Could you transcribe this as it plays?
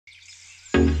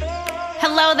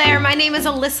Hello there, my name is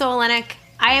Alyssa Olenek.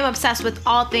 I am obsessed with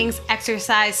all things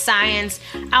exercise, science,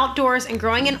 outdoors, and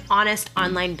growing an honest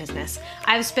online business.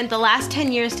 I've spent the last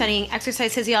 10 years studying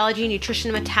exercise physiology,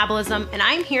 nutrition, and metabolism, and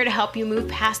I'm here to help you move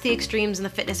past the extremes in the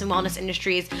fitness and wellness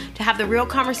industries to have the real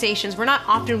conversations we're not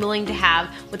often willing to have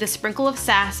with a sprinkle of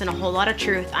sass and a whole lot of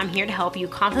truth. I'm here to help you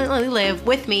confidently live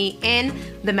with me in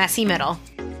the messy middle.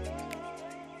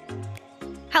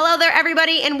 Hello there,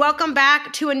 everybody, and welcome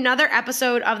back to another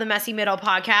episode of the Messy Middle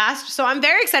podcast. So I'm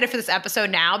very excited for this episode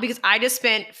now because I just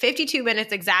spent 52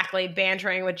 minutes exactly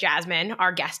bantering with Jasmine,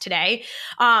 our guest today,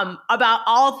 about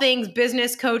all things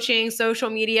business coaching, social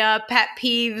media, pet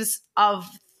peeves of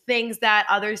things that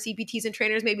other CPTs and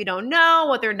trainers maybe don't know,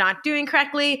 what they're not doing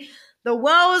correctly, the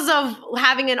woes of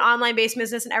having an online-based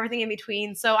business and everything in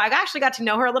between. So I actually got to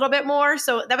know her a little bit more.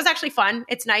 So that was actually fun.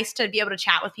 It's nice to be able to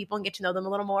chat with people and get to know them a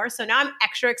little more. So now I'm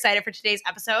extra excited for today's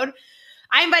episode.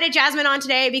 I invited Jasmine on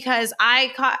today because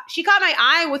she caught my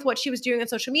eye with what she was doing on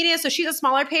social media. So she's a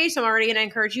smaller page. So I'm already going to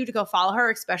encourage you to go follow her,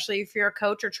 especially if you're a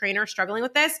coach or trainer struggling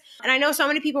with this. And I know so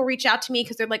many people reach out to me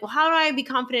because they're like, well, how do I be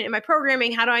confident in my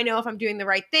programming? How do I know if I'm doing the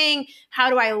right thing? How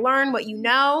do I learn what you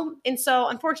know? And so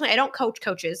unfortunately, I don't coach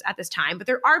coaches at this time, but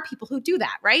there are people who do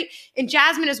that, right? And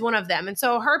Jasmine is one of them. And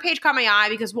so her page caught my eye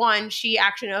because one, she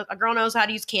actually knows, a girl knows how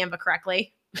to use Canva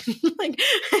correctly. Like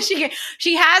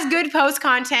she has good post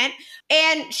content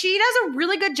and she does a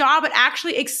really good job at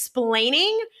actually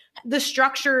explaining the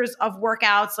structures of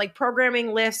workouts, like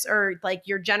programming lifts or like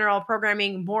your general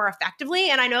programming more effectively.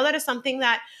 And I know that is something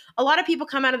that a lot of people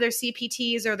come out of their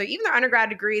CPTs or even their undergrad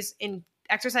degrees in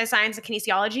exercise science and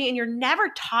kinesiology, and you're never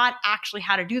taught actually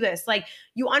how to do this. Like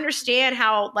you understand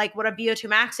how like what a VO2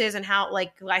 max is and how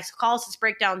like glycolysis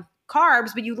break down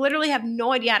carbs, but you literally have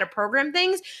no idea how to program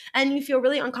things. And you feel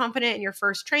really unconfident in your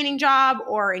first training job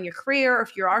or in your career, or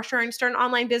if you are trying to start an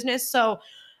online business. So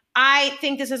I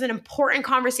think this is an important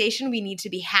conversation we need to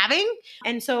be having.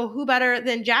 And so who better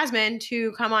than Jasmine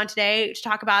to come on today to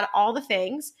talk about all the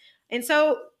things. And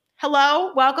so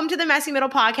hello, welcome to the Messy Middle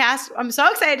podcast. I'm so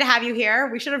excited to have you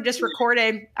here. We should have just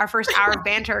recorded our first hour of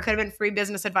banter. It could have been free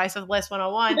business advice with Liz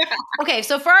 101. Okay,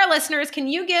 so for our listeners, can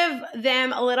you give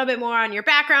them a little bit more on your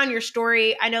background, your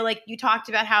story? I know like you talked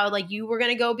about how like you were going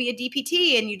to go be a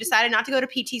DPT and you decided not to go to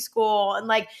PT school and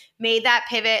like made that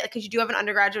pivot because you do have an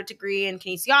undergraduate degree in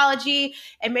kinesiology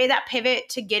and made that pivot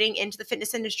to getting into the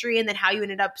fitness industry, and then how you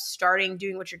ended up starting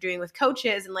doing what you're doing with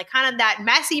coaches and like kind of that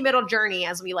messy middle journey,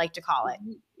 as we like to call it.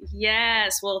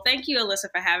 Yes. Well, thank you, Alyssa,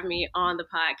 for having me on the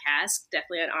podcast.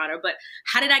 Definitely an honor. But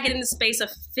how did I get in the space of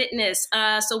fitness?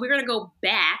 So we're going to go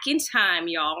back in time,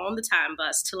 y'all, on the time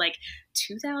bus to like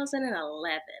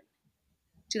 2011.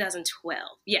 2012.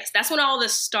 Yes, that's when all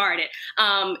this started.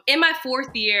 In my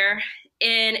fourth year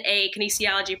in a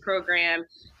kinesiology program,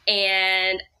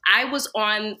 and I was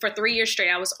on, for 3 years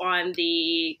straight, I was on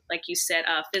the, like you said,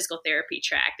 physical therapy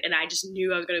track, and I just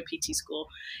knew I was going to PT school.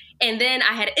 And then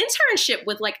I had an internship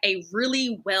with like a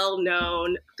really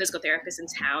well-known physical therapist in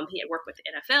town. He had worked with the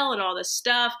NFL and all this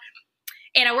stuff.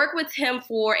 And I worked with him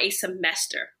for a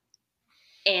semester,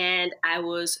 and I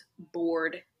was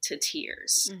bored to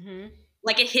tears. Mm-hmm.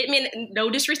 Like it hit me,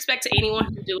 no disrespect to anyone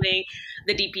who's doing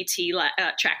the DPT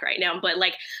track right now, but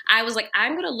like I was like,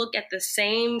 I'm going to look at the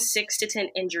same 6 to 10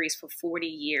 injuries for 40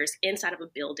 years inside of a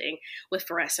building with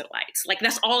fluorescent lights. Like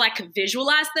that's all I could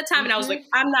visualize at the time. Mm-hmm. And I was like,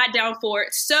 I'm not down for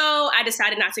it. So I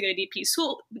decided not to go to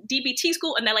DPT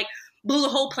school. And that like blew the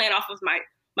whole plan off of my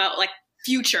like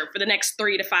future for the next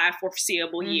 3 to 5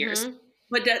 foreseeable years.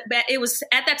 But it was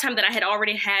at that time that I had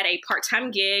already had a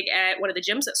part-time gig at one of the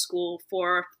gyms at school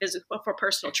for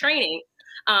personal training.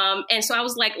 And so I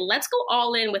was like, let's go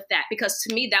all in with that, because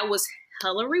to me, that was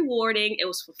hella rewarding. It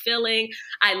was fulfilling.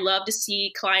 I love to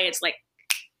see clients like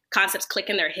concepts click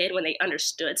in their head when they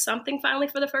understood something finally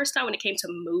for the first time when it came to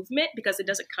movement, because it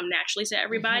doesn't come naturally to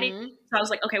everybody. Mm-hmm. So I was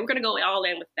like, okay, we're going to go all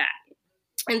in with that.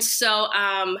 And so,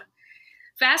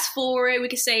 fast forward, we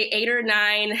could say 8 or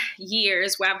 9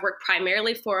 years where I've worked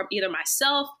primarily for either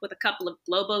myself with a couple of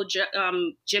Globo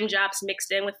gym jobs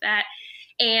mixed in with that.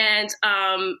 And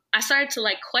I started to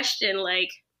like question, like,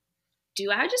 do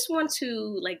I just want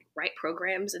to like write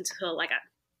programs until like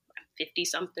I'm 50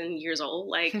 something years old?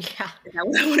 Like, yeah. Is that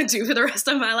what I want to do for the rest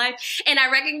of my life? And I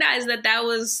recognized that that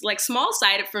was like small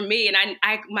sided for me. And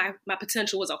my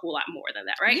potential was a whole lot more than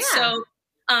that. Right. Yeah. So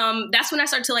that's when I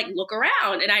started to like look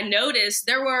around, and I noticed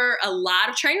there were a lot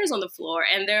of trainers on the floor,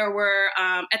 and there were,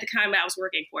 at the time I was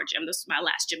working for a gym, this was my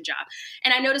last gym job.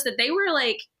 And I noticed that they were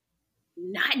like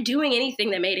not doing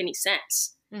anything that made any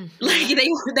sense. Mm-hmm. Like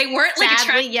they weren't like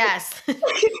Sadly, yes.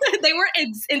 they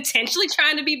weren't intentionally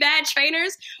trying to be bad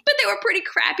trainers, but they were pretty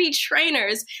crappy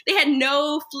trainers. They had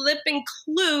no flipping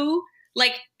clue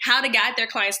like how to guide their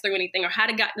clients through anything or how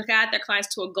to guide their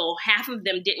clients to a goal. Half of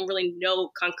them didn't really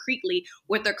know concretely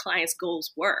what their clients'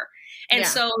 goals were. And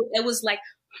so it was like,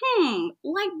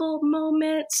 light bulb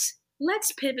moments.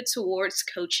 Let's pivot towards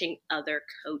coaching other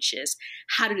coaches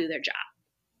how to do their job.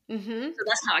 Mm-hmm. So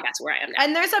that's how I got to where I am now.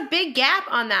 And there's a big gap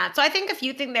on that. So I think a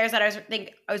few things there that I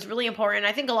think was really important.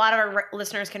 I think a lot of our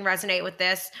listeners can resonate with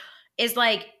this is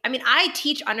like, I mean, I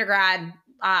teach undergrad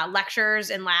lectures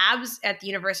and labs at the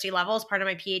university level as part of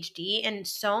my PhD. And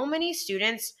so many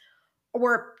students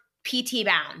were PT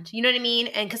bound, you know what I mean?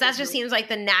 And because that just seems like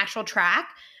the natural track.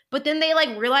 But then they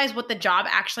like realize what the job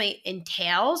actually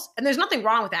entails. And there's nothing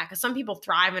wrong with that because some people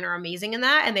thrive and are amazing in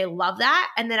that and they love that.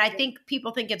 And then I think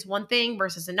people think it's one thing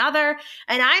versus another.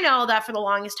 And I know that for the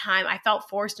longest time, I felt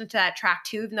forced into that track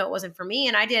too, even though it wasn't for me.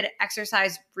 And I did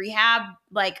exercise rehab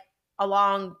like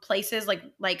along places like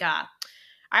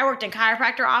I worked in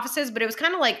chiropractor offices, but it was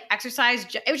kind of like exercise.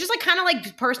 It was just like kind of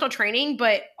like personal training,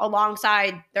 but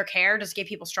alongside their care just to get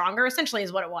people stronger, essentially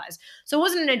is what it was. So it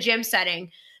wasn't in a gym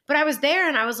setting. But I was there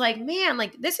and I was like, man,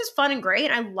 like this is fun and great.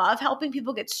 And I love helping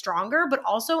people get stronger, but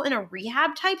also in a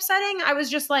rehab type setting, I was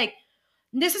just like,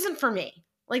 this isn't for me.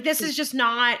 Like, this is just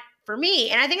not for me.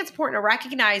 And I think it's important to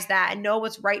recognize that and know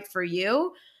what's right for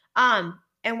you and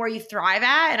where you thrive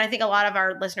at. And I think a lot of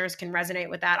our listeners can resonate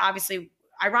with that. Obviously,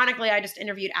 ironically, I just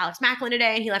interviewed Alex Macklin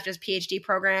today and he left his PhD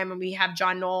program. And we have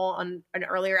John Knoll on an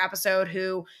earlier episode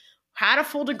who had a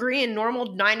full degree in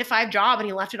normal 9-to-5 job and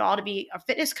he left it all to be a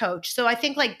fitness coach. So I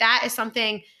think like that is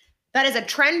something that is a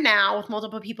trend now with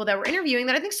multiple people that we're interviewing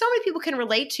that I think so many people can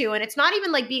relate to. And it's not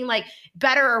even like being like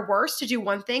better or worse to do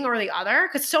one thing or the other.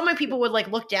 Cause so many people would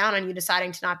like look down on you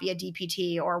deciding to not be a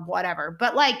DPT or whatever.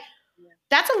 But like,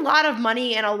 that's a lot of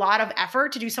money and a lot of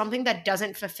effort to do something that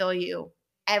doesn't fulfill you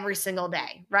every single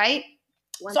day. Right.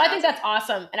 1, so I think that's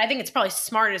awesome. And I think it's probably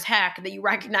smart as heck that you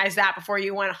recognize that before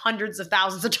you went hundreds of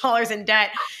thousands of dollars in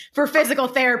debt for physical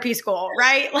therapy school,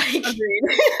 right? Like,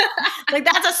 like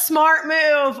that's a smart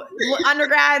move.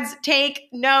 Undergrads, take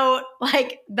note.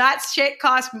 Like that shit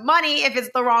costs money if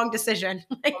it's the wrong decision.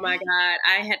 Oh my God.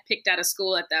 I had picked out a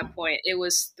school at that point. It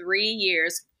was 3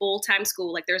 years, full-time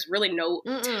school. Like there's really no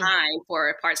time for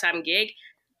a part-time gig.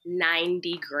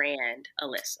 90 grand,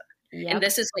 Alyssa. Yep. And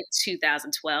this is like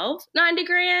 2012, 90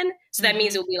 grand. So that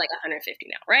means it will be like 150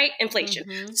 now, right?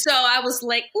 Inflation. So I was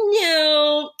like,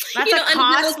 no. That's a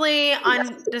costly,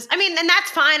 I mean, and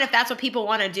that's fine if that's what people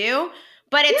want to do,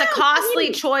 but it's a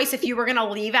costly choice if you were going to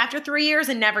leave after 3 years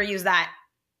and never use that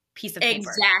piece of paper.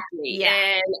 Exactly.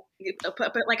 Yeah. And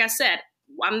but like I said,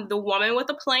 I'm the woman with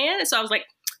a plan. And so I was like,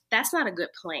 that's not a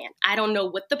good plan. I don't know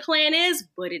what the plan is,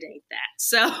 but it ain't that.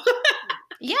 So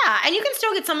yeah. And you can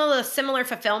still get some of the similar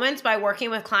fulfillments by working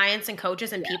with clients and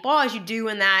coaches and people as you do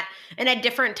in a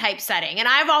different type setting. And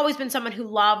I've always been someone who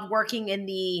loved working in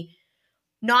the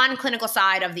non-clinical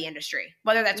side of the industry,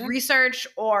 whether that's research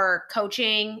or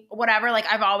coaching, whatever.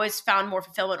 Like I've always found more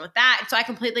fulfillment with that. And so I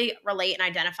completely relate and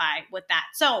identify with that.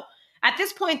 So at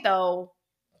this point though,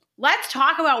 let's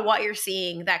talk about what you're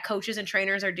seeing that coaches and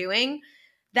trainers are doing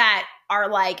that are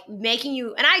like making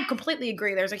you, and I completely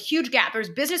agree. There's a huge gap. There's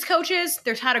business coaches.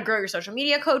 There's how to grow your social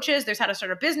media coaches. There's how to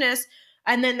start a business.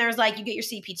 And then there's like, you get your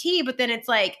CPT, but then it's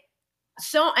like,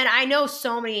 and I know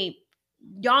so many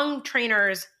young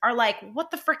trainers are like,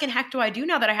 what the freaking heck do I do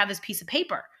now that I have this piece of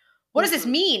paper? What does this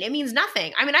mean? It means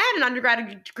nothing. I mean, I had an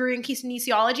undergraduate degree in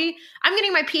kinesiology. I'm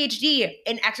getting my PhD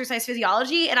in exercise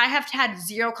physiology, and I have had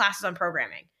 0 classes on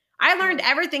programming. I learned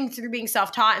everything through being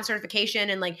self-taught and certification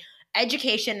and like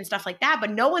education and stuff like that, but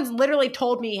no one's literally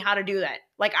told me how to do that.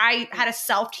 Like I had to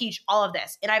self-teach all of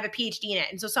this and I have a PhD in it.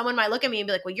 And so someone might look at me and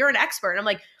be like, well, you're an expert. And I'm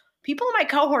like, people in my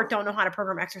cohort don't know how to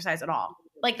program exercise at all.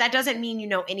 Like that doesn't mean you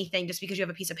know anything just because you have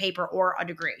a piece of paper or a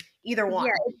degree, either one.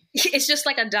 Yeah. It's just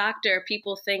like a doctor.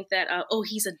 People think that, oh,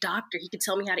 he's a doctor. He can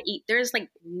tell me how to eat. There's like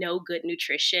no good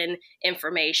nutrition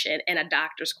information in a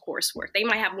doctor's coursework. They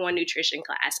might have one nutrition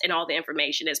class and all the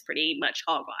information is pretty much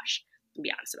hogwash, to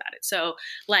be honest about it. So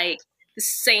like the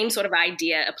same sort of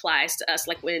idea applies to us.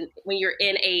 Like when you're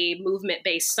in a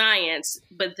movement-based science,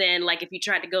 but then like if you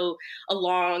try to go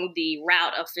along the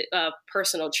route of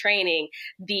personal training,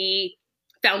 the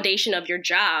foundation of your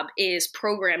job is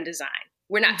program design.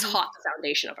 We're not taught the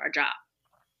foundation of our job.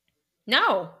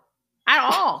 No, at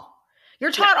all.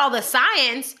 You're taught all the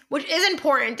science, which is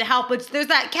important to help, but there's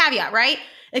that caveat, right?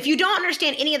 If you don't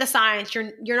understand any of the science,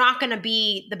 you're not going to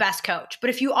be the best coach.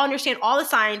 But if you understand all the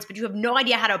science, but you have no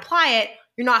idea how to apply it,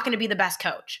 you're not going to be the best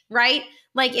coach, right?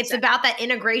 Like it's about that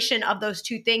integration of those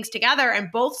two things together,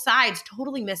 and both sides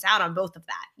totally miss out on both of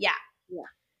that. Yeah.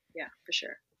 Yeah, for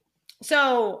sure.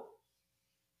 So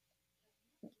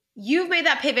you've made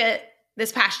that pivot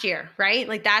this past year, right?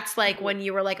 Like that's like when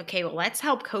you were like, okay, well, let's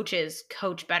help coaches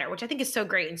coach better, which I think is so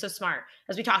great and so smart,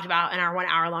 as we talked about in our 1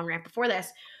 hour long rant before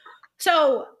this.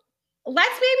 So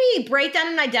let's maybe break down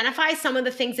and identify some of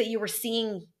the things that you were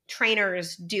seeing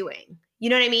trainers doing. You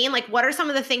know what I mean? Like, what are some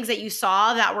of the things that you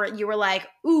saw that you were like,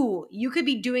 ooh, you could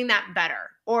be doing that better,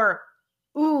 or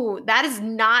ooh, that is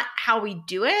not how we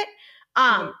do it.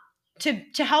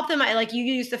 To help them, like you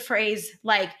use the phrase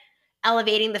like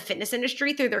elevating the fitness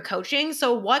industry through their coaching.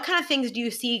 So what kind of things do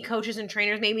you see coaches and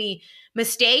trainers, maybe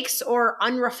mistakes or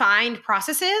unrefined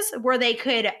processes where they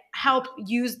could help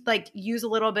use a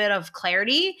little bit of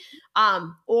clarity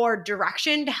or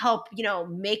direction to help,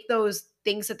 make those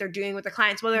things that they're doing with their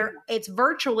clients, whether it's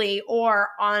virtually or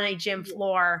on a gym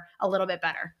floor, a little bit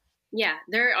better? Yeah,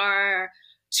 there are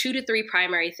 2 to 3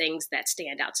 primary things that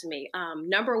stand out to me.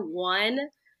 Number one,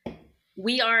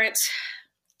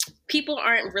 people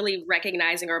aren't really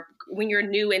recognizing, or when you're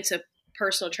new into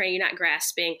personal training, you're not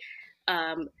grasping.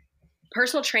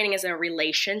 Personal training is a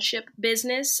relationship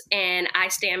business, and I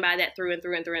stand by that through and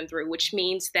through and through and through, which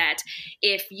means that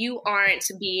if you aren't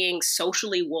being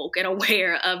socially woke and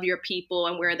aware of your people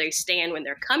and where they stand when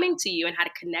they're coming to you and how to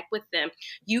connect with them,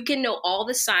 you can know all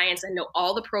the science and know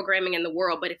all the programming in the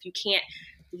world, but if you can't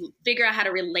figure out how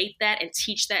to relate that and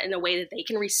teach that in a way that they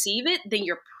can receive it, then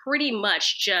you're pretty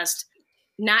much just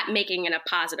not making a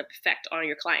positive effect on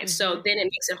your clients. So then it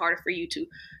makes it harder for you to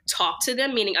talk to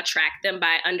them, meaning attract them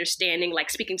by understanding, like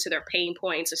speaking to their pain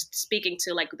points, or speaking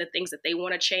to like the things that they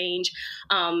want to change,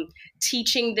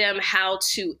 teaching them how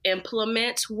to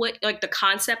implement the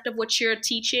concept of what you're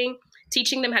teaching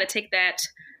them how to take that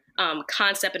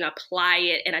concept and apply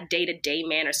it in a day-to-day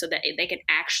manner so that they can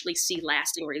actually see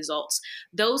lasting results.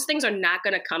 Those things are not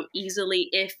going to come easily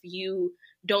if you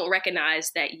don't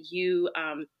recognize that you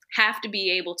have to be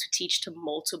able to teach to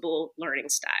multiple learning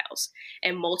styles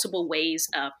and multiple ways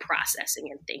of processing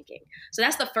and thinking. So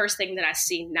that's the first thing that I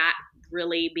see not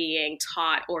really being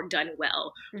taught or done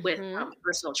well with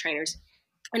personal trainers.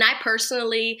 And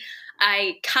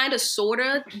I kind of sort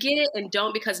of get it and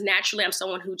don't, because naturally I'm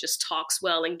someone who just talks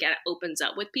well and opens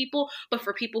up with people. But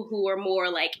for people who are more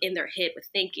like in their head with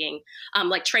thinking,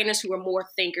 like trainers who are more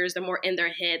thinkers, they're more in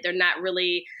their head, they're not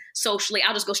really socially,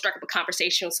 I'll just go strike up a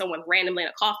conversation with someone randomly in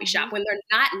a coffee shop. When they're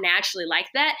not naturally like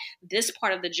that, this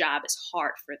part of the job is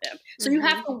hard for them. So you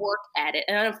have to work at it.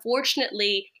 And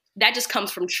unfortunately, that just comes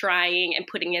from trying and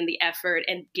putting in the effort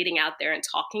and getting out there and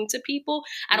talking to people.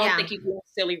 I don't think you can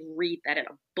necessarily read that in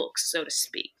a book, so to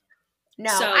speak.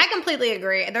 No, I completely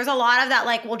agree. There's a lot of that,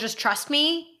 like, well, just trust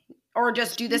me or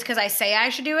just do this because I say I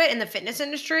should do it in the fitness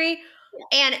industry.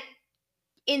 And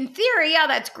in theory,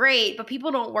 that's great, but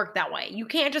people don't work that way. You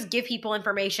can't just give people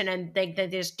information and they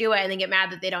just do it and then get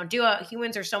mad that they don't do it.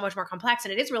 Humans are so much more complex,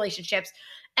 and it is relationships.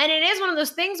 And it is one of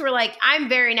those things where, like, I'm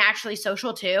very naturally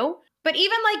social too. But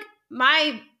even like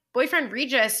my boyfriend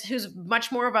Regis, who's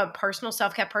much more of a personal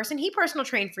self-care person, he personal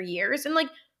trained for years, and like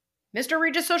Mr.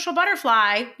 Regis social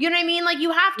butterfly, you know what I mean? Like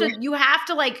you have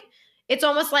to like, it's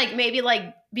almost like maybe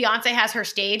like Beyonce has her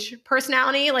stage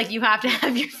personality. Like you have to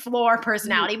have your floor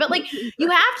personality, but like you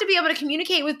have to be able to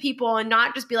communicate with people and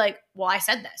not just be like, well, I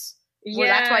said this. Well,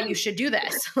 that's why you should do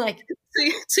this. Like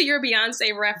to your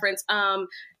Beyonce reference,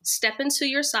 step into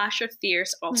your Sasha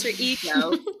Fierce alter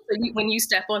ego when you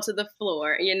step onto the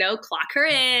floor, clock her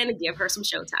in, give her some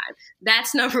showtime.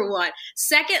 That's number one.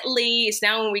 Secondly, it's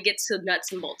now when we get to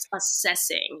nuts and bolts,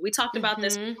 assessing. We talked about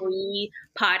this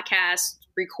pre-podcast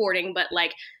recording, but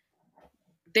like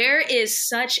there is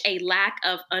such a lack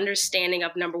of understanding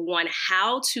of, number one,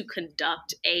 how to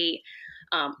conduct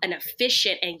an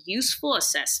efficient and useful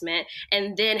assessment,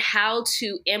 and then how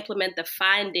to implement the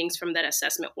findings from that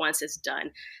assessment once it's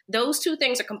done. Those two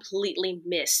things are completely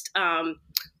missed.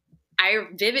 I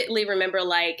vividly remember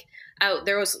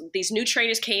there was these new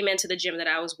trainers came into the gym that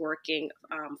I was working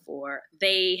for.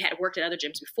 They had worked at other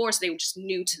gyms before, so they were just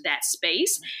new to that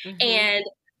space. And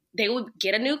they would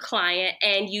get a new client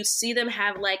and you see them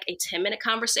have like a 10-minute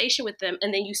conversation with them,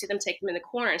 and then you see them take them in the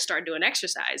corner and start doing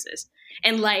exercises.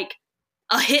 And like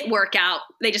a HIIT workout,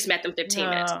 they just met them 15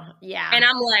 minutes. Yeah. And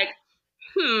I'm like,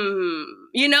 and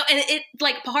it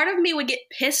like part of me would get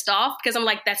pissed off because I'm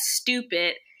like, that's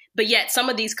stupid. But yet some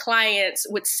of these clients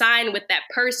would sign with that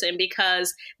person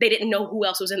because they didn't know who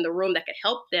else was in the room that could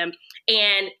help them.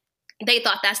 And they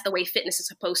thought that's the way fitness is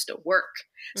supposed to work.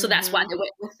 So that's why they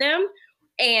went with them.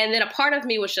 And then a part of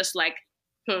me was just like,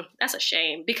 that's a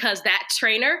shame, because that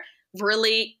trainer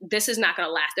really, this is not going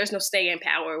to last. There's no staying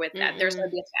power with that. There's going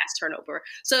to be a fast turnover.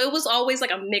 So it was always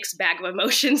like a mixed bag of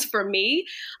emotions for me,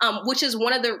 which is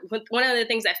one of the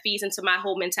things that feeds into my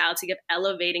whole mentality of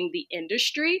elevating the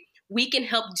industry. We can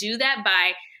help do that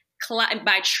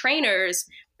by trainers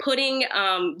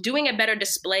doing a better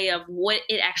display of what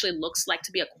it actually looks like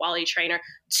to be a quality trainer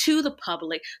to the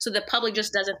public. So the public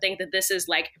just doesn't think that this is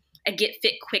like a get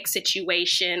fit quick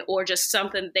situation or just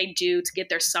something they do to get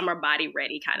their summer body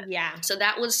ready kind of. Yeah. So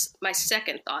that was my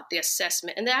second thought, the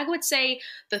assessment. And then I would say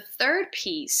the third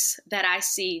piece that I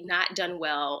see not done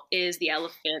well is the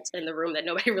elephant in the room that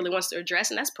nobody really wants to address,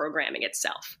 and that's programming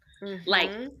itself. Like,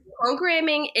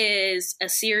 programming is a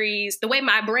series, the way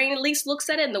my brain at least looks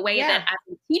at it and the way that I've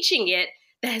been teaching it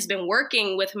that has been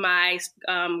working with my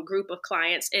group of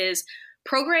clients is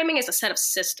programming is a set of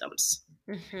systems.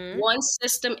 One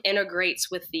system integrates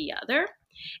with the other.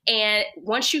 And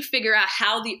once you figure out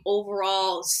how the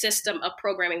overall system of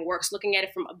programming works, looking at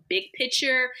it from a big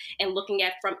picture and looking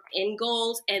at from end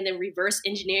goals and then reverse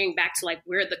engineering back to like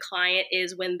where the client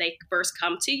is when they first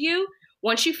come to you,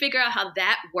 once you figure out how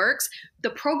that works, the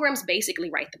programs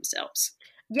basically write themselves.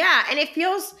 Yeah. And it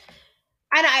feels,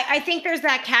 and I think there's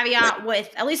that caveat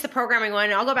with at least the programming one.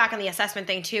 And I'll go back on the assessment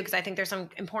thing too, because I think there's some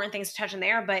important things to touch on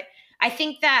there. But I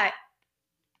think that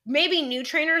maybe new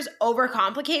trainers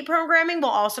overcomplicate programming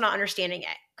while also not understanding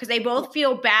it, because they both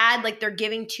feel bad, like they're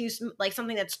giving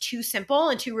something that's too simple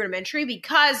and too rudimentary,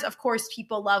 because of course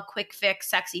people love quick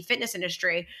fix, sexy fitness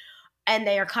industry, and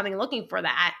they are coming looking for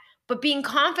that. But being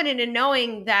confident in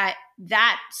knowing that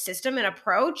that system and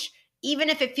approach, even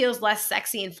if it feels less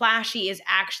sexy and flashy, is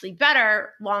actually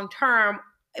better long term.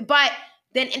 But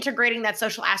then integrating that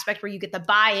social aspect where you get the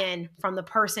buy-in from the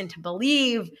person to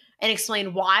believe and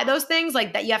explain why those things,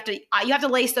 like that, you have to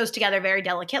lace those together very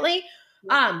delicately.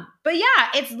 But yeah,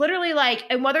 it's literally like,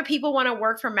 and whether people want to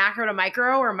work from macro to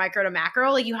micro or micro to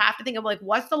macro, like you have to think of like,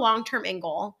 what's the long-term end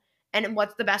goal and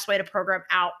what's the best way to program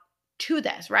out to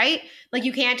this, right? Like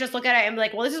you can't just look at it and be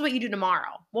like, well, this is what you do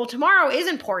tomorrow. Well, tomorrow is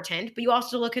important, but you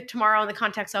also look at tomorrow in the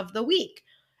context of the week,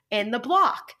 in the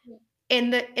block, in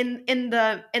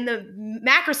the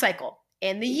macro cycle,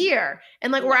 in the year,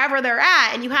 and like wherever they're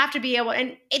at. And you have to be able,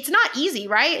 and it's not easy,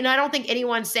 right? And I don't think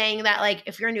anyone's saying that like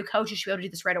if you're a new coach, you should be able to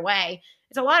do this right away.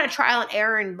 It's a lot of trial and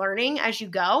error and learning as you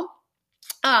go.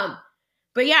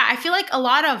 But yeah, I feel like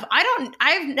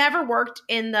I've never worked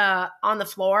on the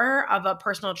floor of a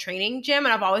personal training gym,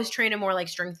 and I've always trained in more like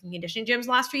strength and conditioning gyms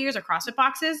the last few years or CrossFit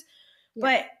boxes. Yeah.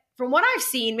 But from what I've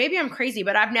seen, maybe I'm crazy,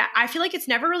 but I feel like it's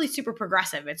never really super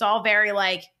progressive. It's all very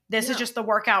like, this is just the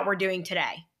workout we're doing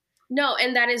today. No,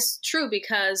 and that is true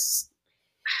because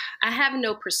I have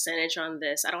no percentage on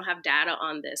this. I don't have data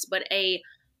on this, but a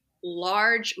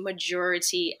large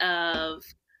majority of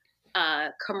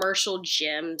commercial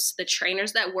gyms, the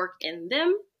trainers that work in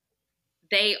them,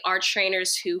 they are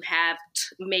trainers who have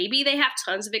maybe they have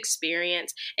tons of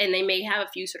experience and they may have a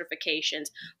few certifications,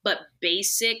 but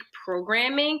basic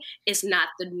programming is not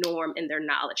the norm in their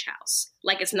knowledge house.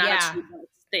 Like it's not a toolbox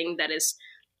thing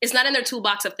it's not in their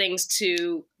toolbox of things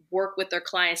to work with their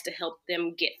clients to help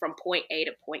them get from point A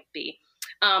to point B.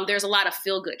 There's a lot of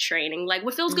feel-good training, like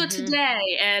what feels good today.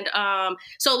 And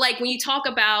so like when you talk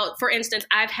about, for instance,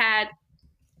 I've had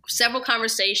several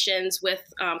conversations with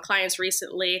clients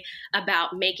recently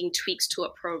about making tweaks to a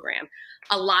program.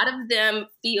 A lot of them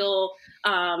feel,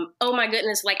 oh my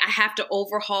goodness, like I have to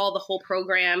overhaul the whole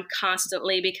program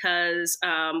constantly because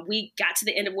we got to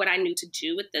the end of what I knew to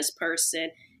do with this person,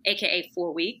 AKA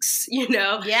 4 weeks,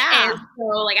 Yeah. And so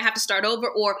like I have to start over,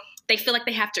 or they feel like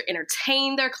they have to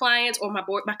entertain their clients, or my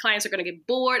clients are going to get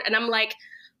bored. And I'm like,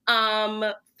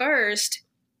 first,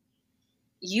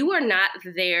 you are not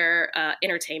their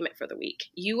entertainment for the week.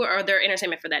 You are their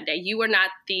entertainment for that day. You are not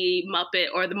the Muppet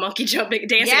or the monkey jumping,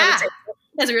 dancing on the table,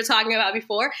 as we were talking about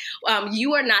before.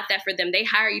 You are not that for them. They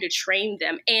hire you to train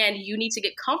them, and you need to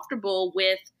get comfortable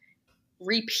with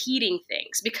repeating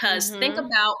things, because think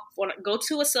about, go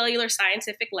to a cellular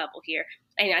scientific level here,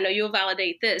 and I know you'll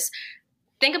validate this.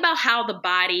 Think about how the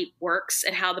body works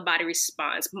and how the body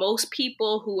responds. Most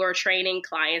people who are training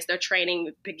clients, they're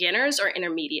training beginners or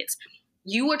intermediates.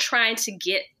 You are trying to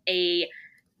get a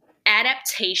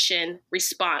adaptation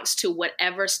response to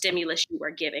whatever stimulus you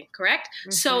are giving, correct?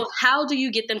 So how do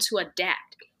you get them to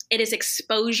adapt? It is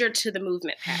exposure to the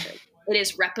movement pattern. It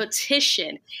is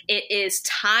repetition. It is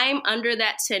time under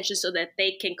that tension so that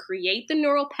they can create the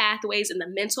neural pathways and the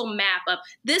mental map of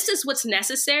this is what's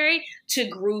necessary to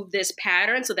groove this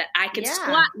pattern so that I can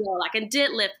squat well, I can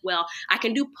deadlift well, I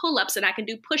can do pull-ups and I can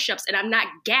do push-ups, and I'm not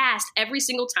gassed every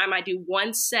single time I do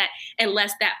one set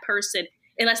unless that person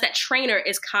unless that trainer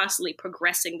is constantly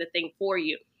progressing the thing for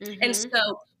you. And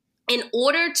so in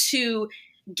order to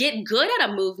get good at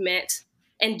a movement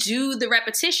and do the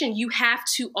repetition, you have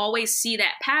to always see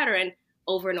that pattern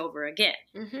over and over again.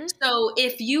 So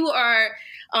if you are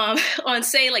on,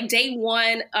 say, like day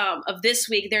one of this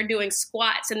week, they're doing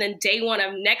squats, and then day one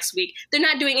of next week, they're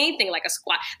not doing anything like a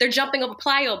squat. They're jumping over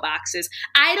plyo boxes.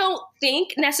 I don't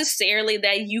think necessarily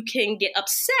that you can get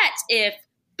upset if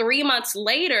 3 months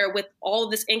later, with all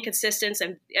of this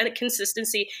inconsistency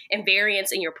and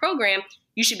variance in your program,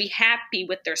 you should be happy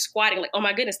with their squatting. Like, oh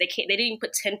my goodness, they didn't even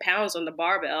put 10 pounds on the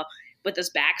barbell with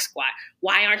this back squat.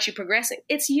 Why aren't you progressing?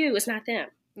 It's you, it's not them.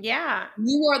 Yeah.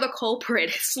 You are the culprit.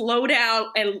 Slow down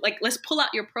and let's pull out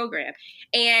your program.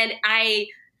 And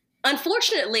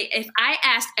unfortunately, if I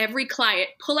asked every client,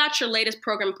 pull out your latest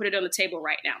program and put it on the table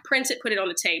right now, print it, put it on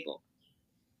the table.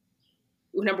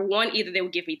 Number one, either they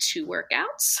would give me 2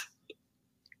 workouts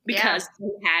because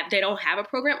they don't have a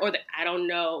program, or that I don't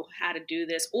know how to do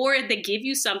this, or if they give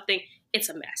you something, it's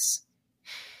a mess.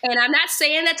 And I'm not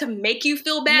saying that to make you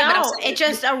feel bad. No, it's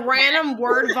just a random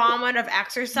word vomit of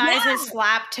exercises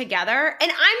slapped together.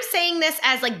 And I'm saying this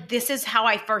as like, this is how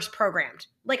I first programmed.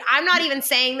 Like, I'm not even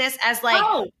saying this as like,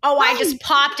 I just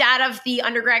popped out of the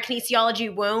undergrad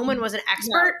kinesiology womb and was an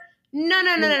expert.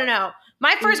 No.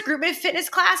 My first group fitness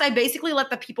class, I basically let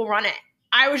the people run it.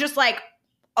 I was just like,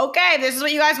 okay, this is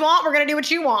what you guys want. We're going to do what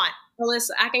you want. Well,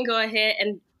 listen, I can go ahead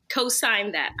and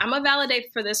co-sign that. I'm going to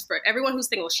validate for this for everyone who's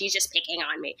thinking, well, she's just picking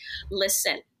on me.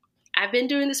 Listen, I've been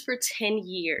doing this for 10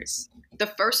 years. The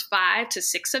first 5 to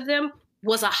 6 of them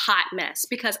was a hot mess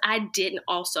because I didn't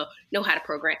also know how to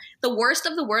program. The worst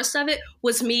of it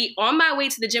was me on my way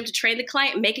to the gym to train the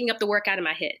client, making up the workout in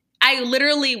my head. I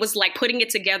literally was like putting it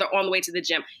together on the way to the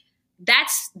gym.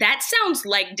 That sounds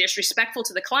like disrespectful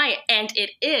to the client, and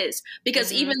it is,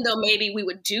 because even though maybe we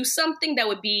would do something that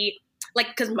would be like,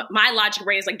 because my logic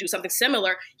brain is like, do something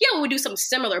similar. Yeah, we would do something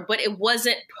similar, but it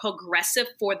wasn't progressive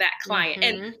for that client.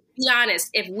 And be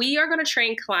honest, if we are going to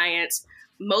train clients,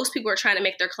 most people are trying to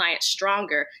make their clients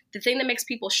stronger. The thing that makes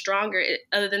people stronger,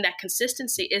 other than that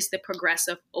consistency, is the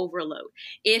progressive overload.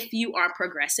 If you aren't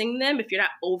progressing them, if you're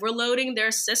not overloading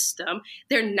their system,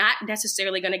 they're not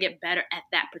necessarily going to get better at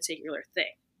that particular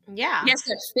thing. Yeah. Yes,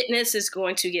 their fitness is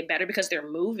going to get better because they're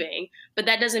moving, but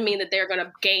that doesn't mean that they're going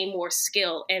to gain more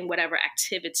skill in whatever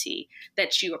activity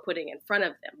that you are putting in front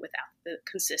of them without the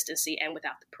consistency and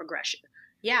without the progression.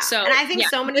 Yeah. So, and I think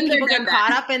so many people get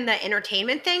caught up in the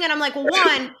entertainment thing. And I'm like, well,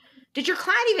 one, did your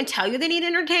client even tell you they need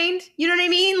entertained? You know what I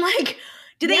mean? Like,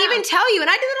 did they even tell you? And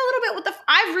I did it a little bit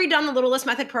I've redone the Little List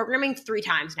Method programming 3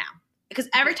 times now. Because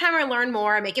every time I learn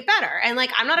more, I make it better. And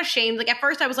like, I'm not ashamed. Like, at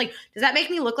first I was like, does that make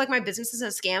me look like my business is a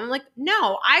scam? I'm like,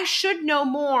 no, I should know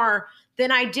more than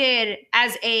I did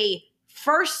as a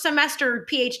first semester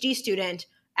PhD student,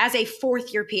 as a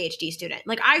 4th year PhD student.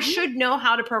 Like, I should know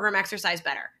how to program exercise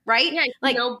better, right? Yeah,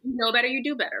 like, you know better, you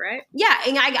do better, right? Yeah,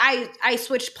 and I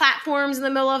switched platforms in the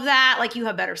middle of that. Like, you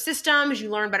have better systems, you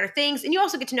learn better things, and you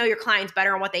also get to know your clients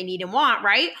better and what they need and want,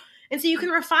 right? And so you can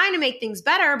refine and make things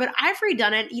better, but I've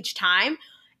redone it each time.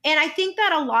 And I think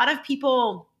that a lot of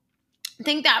people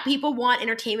think that people want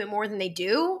entertainment more than they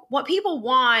do. What people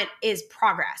want is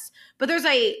progress. But there's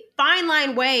a fine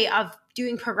line way of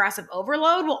doing progressive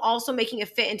overload while also making it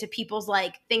fit into people's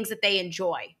like things that they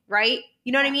enjoy, right?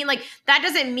 You know what I mean? Like, that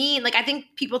doesn't mean, like, I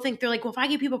think people think they're like, well, if I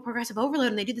give people progressive overload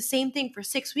and they do the same thing for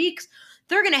 6 weeks,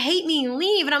 they're going to hate me and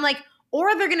leave. And I'm like,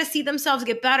 or they're going to see themselves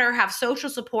get better, have social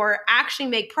support, actually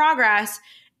make progress.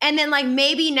 And then like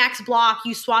maybe next block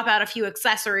you swap out a few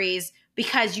accessories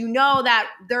because you know that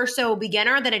they're so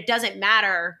beginner that it doesn't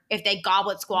matter if they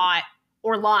goblet squat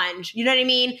or lunge. You know what I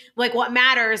mean? Like, what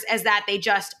matters is that they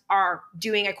just are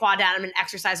doing a quad abdomen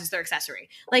exercise as their accessory.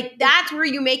 Like, that's where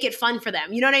you make it fun for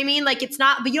them. You know what I mean? Like, it's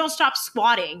not, but you don't stop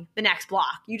squatting the next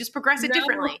block. You just progress it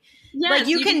differently. Yes, like,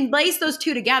 you can lace those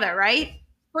two together, right?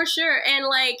 For sure. And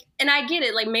like, and I get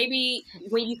it. Like, maybe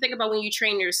when you think about when you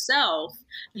train yourself,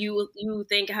 you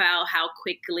think how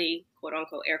quickly, quote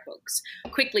unquote, air quotes,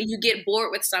 quickly you get bored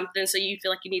with something. So you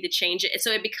feel like you need to change it. And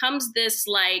so it becomes this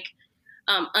like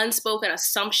unspoken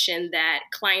assumption that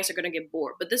clients are going to get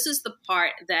bored. But this is the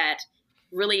part that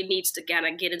really needs to kind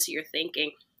of get into your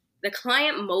thinking. The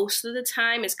client most of the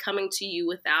time is coming to you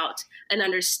without an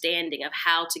understanding of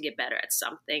how to get better at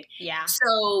something. Yeah.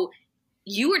 So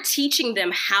you were teaching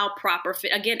them how proper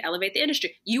fit, again, elevate the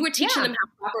industry. You were teaching them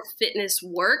how proper fitness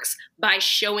works by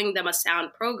showing them a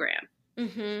sound program.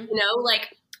 Mm-hmm. You know,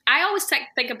 like I always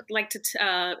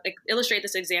illustrate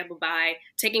this example by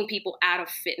taking people out of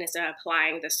fitness and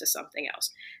applying this to something else.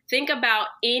 Think about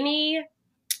any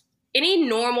any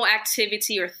normal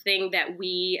activity or thing that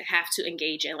we have to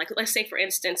engage in, like let's say, for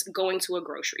instance, going to a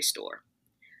grocery store.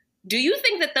 Do you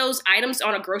think that those items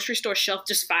on a grocery store shelf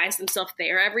just finds themselves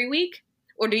there every week?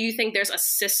 Or do you think there's a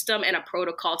system and a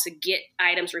protocol to get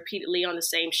items repeatedly on the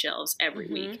same shelves every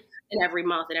week and every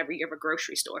month and every year of a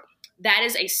grocery store? That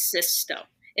is a system.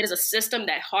 It is a system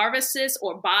that harvests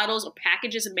or bottles or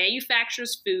packages and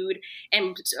manufactures food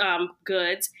and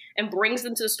goods and brings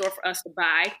them to the store for us to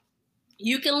buy.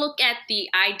 You can look at the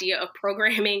idea of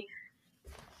programming,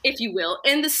 if you will,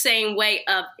 in the same way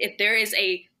of if there is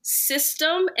a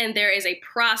system and there is a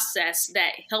process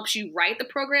that helps you write the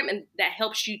program and that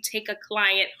helps you take a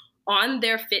client on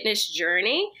their fitness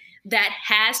journey, that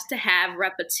has to have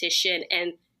repetition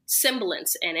and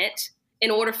semblance in it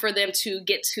in order for them to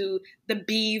get to the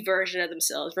B version of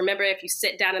themselves. Remember, if you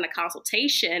sit down in a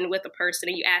consultation with a person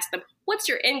and you ask them, what's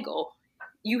your end goal?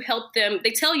 You help them, they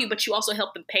tell you, but you also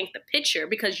help them paint the picture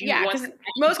because you want them.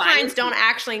 Most clients don't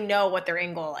actually know what their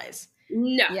end goal is.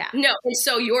 No. And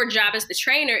so your job as the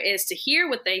trainer is to hear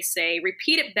what they say,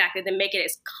 repeat it back, and then make it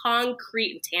as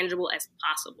concrete and tangible as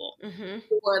possible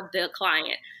for the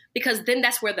client. Because then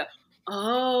that's where that's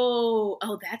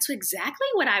exactly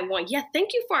what I want. Yeah,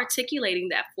 thank you for articulating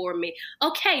that for me.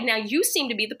 Okay, now you seem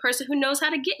to be the person who knows how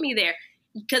to get me there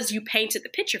because you painted the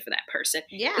picture for that person.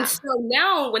 Yeah. And so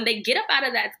now when they get up out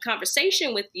of that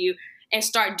conversation with you and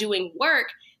start doing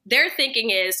work, their thinking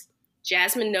is,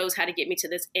 Jasmine knows how to get me to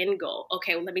this end goal.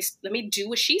 Okay, well, let me do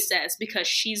what she says because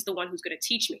she's the one who's going to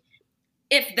teach me.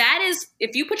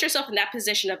 If you put yourself in that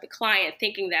position of the client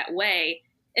thinking that way,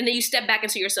 and then you step back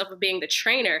into yourself of being the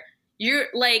trainer, you're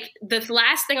like, the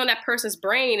last thing on that person's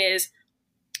brain is,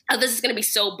 oh, this is going to be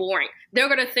so boring. They're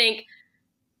going to think,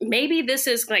 maybe this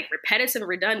is like repetitive and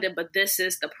redundant, but this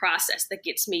is the process that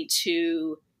gets me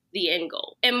to the end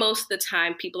goal. And most of the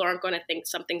time, people aren't going to think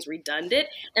something's redundant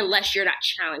unless you're not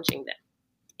challenging them.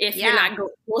 If you're not going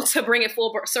to bring it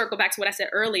full circle back to what I said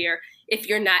earlier, if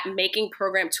you're not making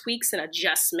program tweaks and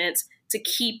adjustments to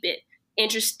keep it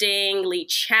interestingly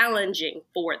challenging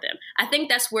for them. I think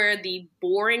that's where the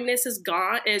boringness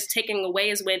is taken away,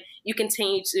 is when you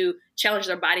continue to challenge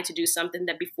their body to do something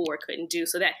that before it couldn't do.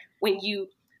 So that when you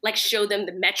like show them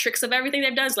the metrics of everything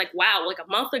they've done, it's like, wow, like a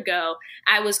month ago,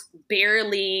 I was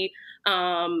barely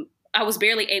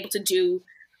able to do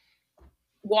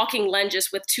walking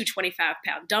lunges with 2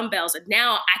 25-pound dumbbells. And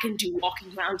now I can do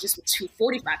walking lunges with 2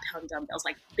 45-pound dumbbells,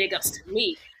 like big ups to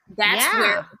me. That's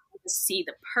where you see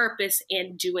the purpose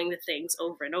in doing the things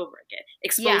over and over again,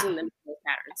 exposing them to those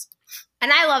patterns.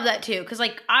 And I love that too, because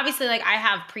like obviously like I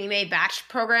have pre-made batch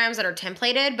programs that are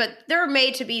templated, but they're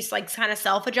made to be like kind of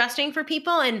self-adjusting for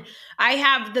people. And I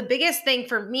have the biggest thing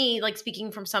for me, like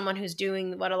speaking from someone who's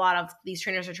doing what a lot of these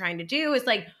trainers are trying to do, is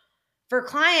like for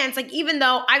clients, like even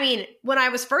though, I mean, when I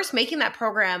was first making that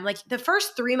program, like the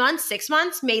first 3 months, 6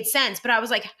 months made sense, but I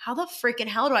was like, how the freaking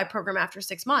hell do I program after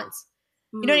 6 months?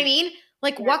 You know what I mean?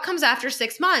 Like what comes after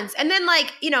 6 months? And then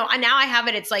like, you know, and now I have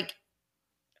it, it's like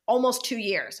almost 2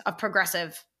 years of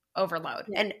progressive overload.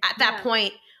 And at that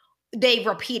point, they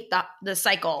repeat the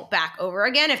cycle back over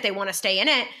again if they want to stay in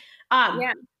it.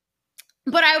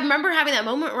 But I remember having that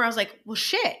moment where I was like, well,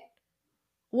 shit,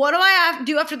 what do I have to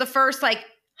do after the first like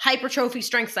hypertrophy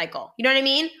strength cycle? You know what I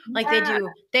mean? Like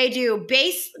they do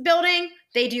base building,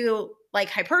 they do like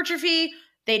hypertrophy,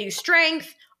 they do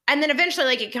strength. And then eventually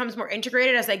like it becomes more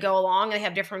integrated as they go along and they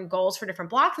have different goals for different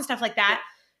blocks and stuff like that.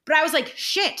 But I was like,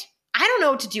 shit, I don't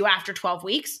know what to do after 12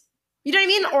 weeks. You know what I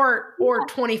mean? Or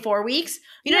 24 weeks.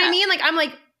 You know what I mean? Like, I'm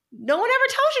like, no one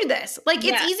ever tells you this. Like,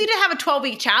 it's easy to have a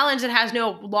 12-week challenge that has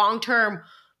no long-term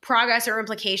progress or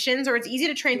implications, or it's easy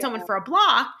to train someone for a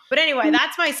block. But anyway,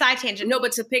 that's my side tangent. No,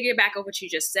 but to piggyback on what you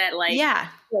just said, like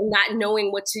not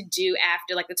knowing what to do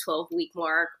after like the 12-week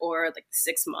mark or like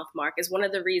the 6-month mark is one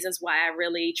of the reasons why I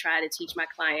really try to teach my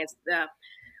clients the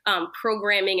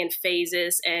programming in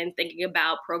phases and thinking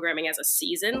about programming as a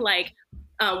season. Like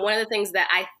one of the things that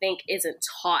I think isn't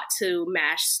taught to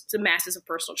masses of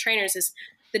personal trainers is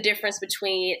the difference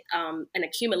between an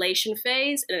accumulation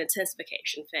phase and an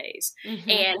intensification phase.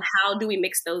 And how do we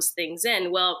mix those things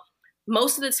in? Well,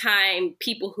 most of the time,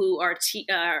 people who are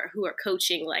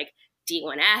coaching like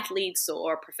D1 athletes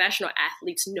or professional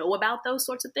athletes know about those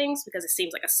sorts of things because it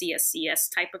seems like a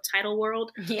CSCS type of title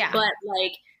world. But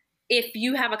like, if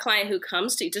you have a client who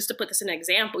comes to you, just to put this in an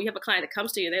example, you have a client that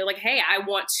comes to you, they're like, hey, I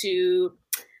want to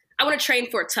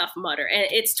train for a Tough Mudder, and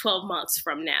it's 12 months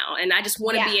from now. And I just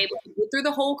want to be able to get through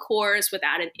the whole course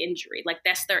without an injury. Like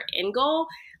that's their end goal.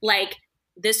 Like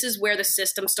this is where the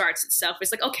system starts itself.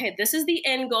 It's like, okay, this is the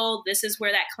end goal. This is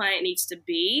where that client needs to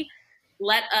be.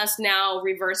 Let us now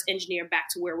reverse engineer back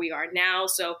to where we are now.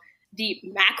 So the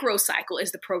macro cycle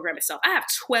is the program itself. I have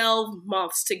 12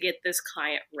 months to get this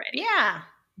client ready. Yeah.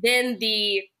 Then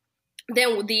the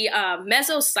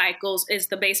mesocycles is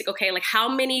the basic, okay, like how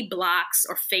many blocks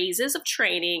or phases of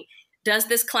training does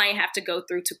this client have to go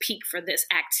through to peak for this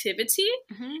activity?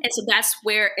 Mm-hmm. And so that's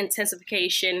where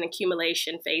intensification and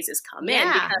accumulation phases come in.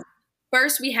 Because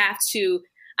first we have to,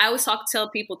 I always tell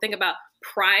people, think about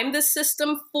prime the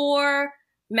system for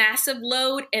massive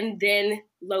load and then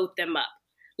load them up.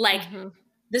 Like,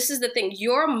 this is the thing.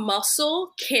 Your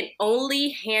muscle can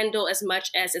only handle as much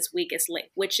as its weakest link,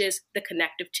 which is the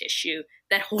connective tissue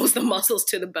that holds the muscles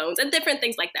to the bones and different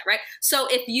things like that, right? So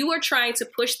if you are trying to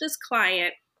push this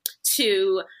client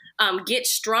to get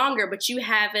stronger, but you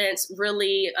haven't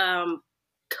really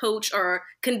coached or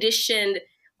conditioned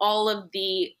all of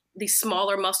the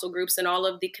smaller muscle groups and all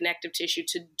of the connective tissue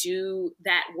to do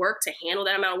that work, to handle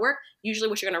that amount of work, usually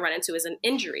what you're going to run into is an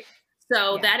injury.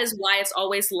 So that is why it's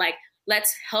always like,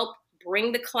 let's help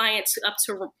bring the client up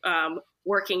to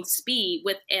working speed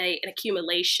with an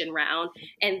accumulation round,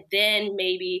 and then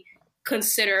maybe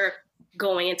consider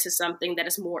going into something that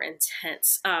is more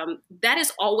intense. That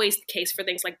is always the case for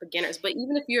things like beginners. But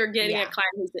even if you're getting a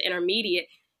client who's the intermediate,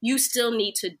 you still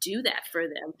need to do that for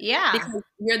them. Yeah. Because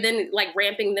you're then like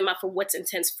ramping them up for what's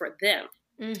intense for them,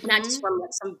 not just from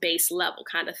like some base level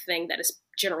kind of thing that is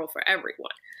general for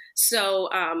everyone. So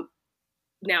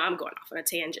now I'm going off on a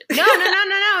tangent.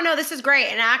 No. This is great.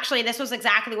 And actually, this was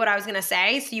exactly what I was going to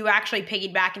say. So you actually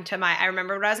piggyback into I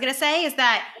remember what I was going to say is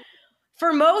that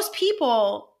for most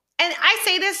people, and I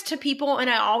say this to people and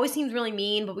it always seems really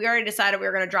mean, but we already decided we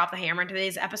were going to drop the hammer into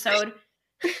today's episode.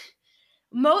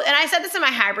 And I said this in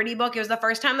my hybrid ebook. It was the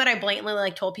first time that I blatantly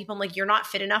like told people, I'm like, you're not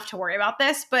fit enough to worry about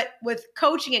this. But with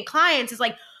coaching and clients, it's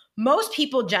like most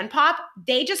people, Gen Pop,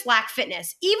 they just lack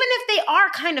fitness. Even if they are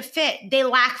kind of fit, they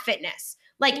lack fitness,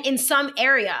 like in some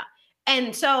area.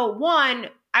 And so one,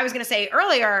 I was going to say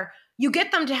earlier, you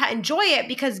get them to enjoy it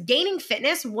because gaining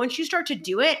fitness, once you start to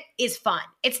do it, is fun.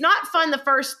 It's not fun the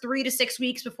first 3 to 6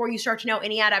 weeks before you start to know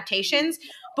any adaptations.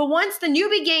 But once the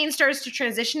newbie gain starts to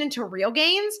transition into real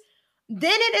gains,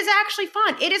 then it is actually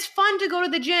fun. It is fun to go to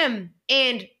the gym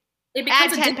and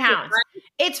add 10 pounds. Right?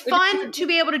 It's fun to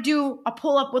be able to do a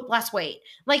pull-up with less weight.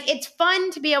 Like, it's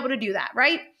fun to be able to do that,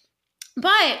 right?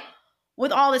 But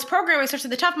with all this programming, especially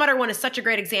the Tough Mudder one is such a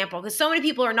great example because so many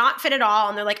people are not fit at all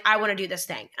and they're like, I want to do this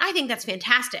thing. And I think that's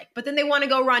fantastic. But then they want to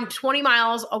go run 20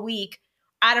 miles a week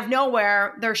out of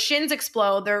nowhere. Their shins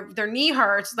explode. Their knee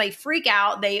hurts. They freak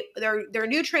out. Their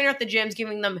new trainer at the gym's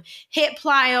giving them hip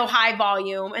plyo, high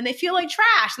volume, and they feel like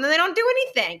trash. And then they don't do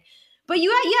anything. But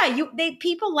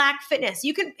people lack fitness.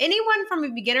 Anyone from a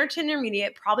beginner to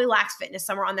intermediate probably lacks fitness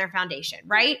somewhere on their foundation,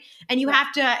 right? And you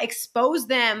have to expose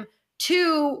them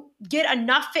to get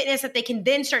enough fitness that they can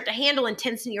then start to handle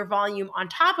intensity or volume on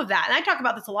top of that. And I talk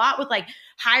about this a lot with like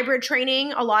hybrid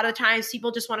training. A lot of the times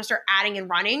people just want to start adding in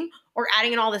running or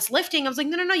adding in all this lifting. I was like,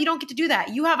 no, you don't get to do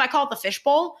that. You have, I call it the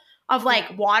fishbowl of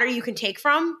like water you can take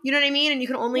from, you know what I mean? And you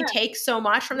can only take so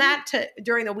much from that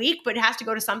during the week, but it has to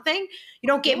go to something. You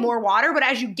don't get more water, but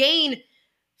as you gain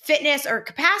fitness or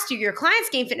capacity, your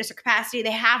clients gain fitness or capacity, they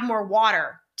have more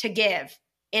water to give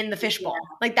in the fishbowl.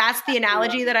 Like that's the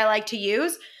analogy that I like to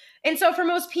use. And so for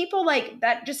most people like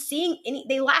that, just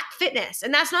they lack fitness,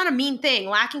 and that's not a mean thing.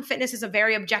 Lacking fitness is a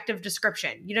very objective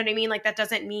description. You know what I mean? Like that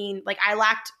doesn't mean like I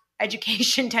lacked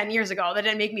education 10 years ago. That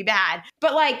didn't make me bad.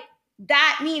 But like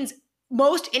that means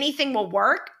most anything will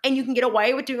work and you can get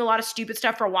away with doing a lot of stupid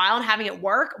stuff for a while and having it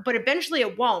work, but eventually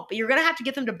it won't. But you're going to have to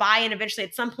get them to buy in eventually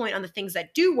at some point on the things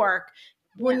that do work.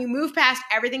 When you move past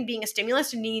everything being a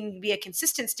stimulus and needing to be a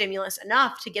consistent stimulus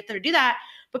enough to get them to do that.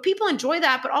 But people enjoy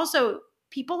that, but also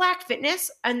people lack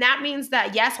fitness. And that means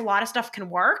that, yes, a lot of stuff can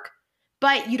work,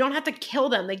 but you don't have to kill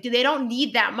them. Like they don't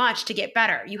need that much to get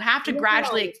better. You have to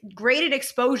gradually graded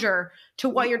exposure to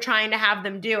what you're trying to have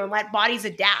them do and let bodies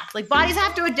adapt. Like bodies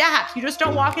have to adapt. You just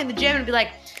don't walk in the gym and be like,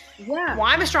 well,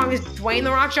 I'm as strong as Dwayne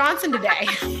The Rock Johnson today.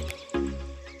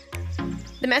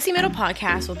 The Messy Middle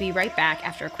podcast will be right back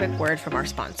after a quick word from our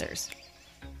sponsors.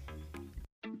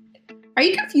 Are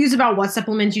you confused about what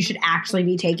supplements you should actually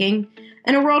be taking?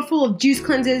 In a world full of juice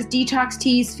cleanses, detox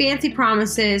teas, fancy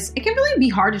promises, it can really be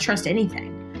hard to trust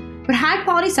anything. But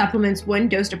high-quality supplements, when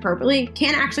dosed appropriately,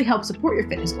 can actually help support your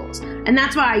fitness goals. And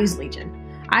that's why I use Legion.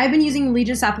 I've been using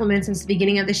Legion supplements since the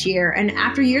beginning of this year, and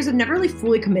after years of never really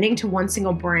fully committing to one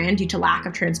single brand due to lack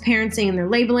of transparency in their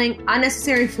labeling,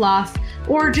 unnecessary fluff,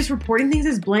 or just reporting things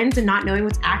as blends and not knowing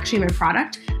what's actually in my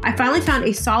product, I finally found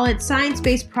a solid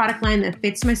science-based product line that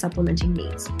fits my supplementing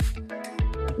needs.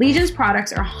 Legion's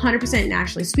products are 100%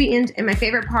 naturally sweetened, and my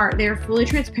favorite part, they are fully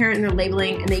transparent in their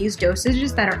labeling, and they use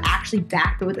dosages that are actually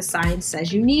backed with what the science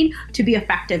says you need to be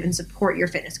effective and support your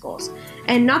fitness goals.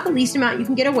 And not the least amount you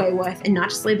can get away with, and not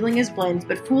just labeling as blends,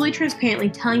 but fully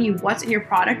transparently telling you what's in your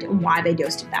product and why they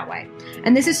dosed it that way.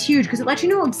 And this is huge because it lets you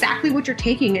know exactly what you're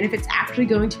taking and if it's actually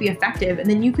going to be effective, and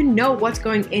then you can know what's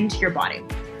going into your body.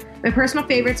 My personal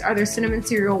favorites are their cinnamon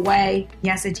cereal whey.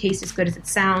 Yes, it tastes as good as it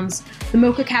sounds. The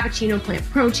mocha cappuccino plant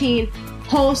protein.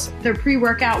 Pulse, their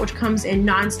pre-workout, which comes in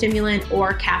non-stimulant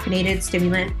or caffeinated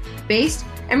stimulant based.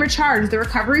 And Recharge, the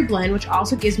recovery blend, which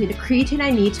also gives me the creatine I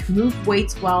need to move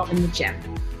weights well in the gym.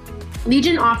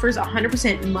 Legion offers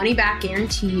 100% money back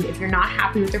guaranteed if you're not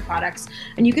happy with their products,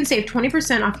 and you can save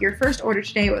 20% off your first order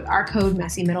today with our code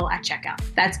MESSYMIDDLE at checkout.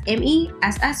 That's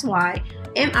MESSYMIDDLE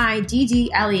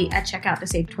at checkout to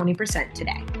save 20%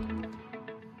 today.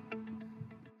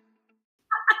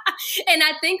 And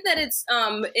I think that it's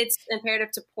imperative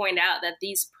to point out that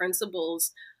these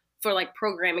principles for like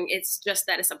programming, it's just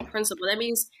that it's a principle. That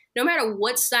means no matter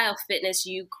what style of fitness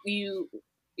you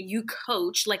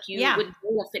coach, like you would do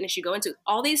the fitness you go into,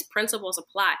 all these principles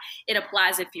apply. It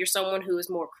applies if you're someone who is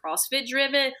more CrossFit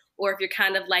driven, or if you're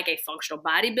kind of like a functional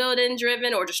bodybuilding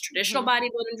driven, or just traditional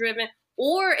bodybuilding driven,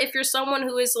 or if you're someone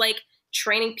who is like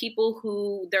training people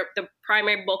who the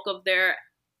primary bulk of their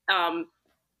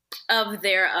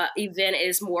event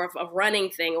is more of a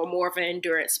running thing or more of an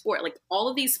endurance sport. Like all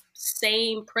of these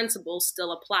same principles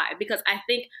still apply, because I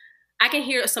think I can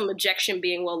hear some objection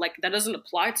being, well, like that doesn't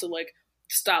apply to like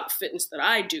style of fitness that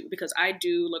I do, because I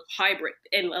do like hybrid,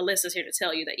 and Alyssa's here to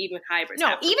tell you that even hybrids.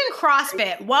 No, even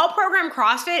CrossFit, well-programmed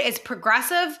CrossFit is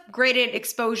progressive graded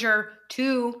exposure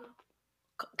to,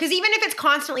 because even if it's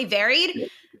constantly varied,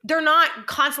 they're not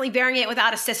constantly varying it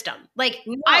without a system. Like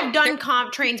I've done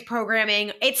comp trains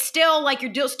programming. It's still like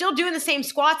you're still doing the same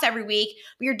squats every week,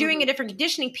 but you're doing a different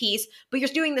conditioning piece, but you're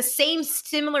doing the same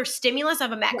similar stimulus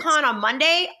of a Metcon on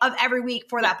Monday of every week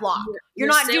for that block. You're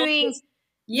not doing,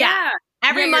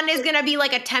 every Monday is going to be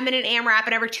like a 10-minute AMRAP,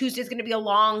 and every Tuesday is going to be a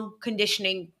long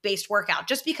conditioning-based workout.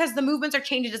 Just because the movements are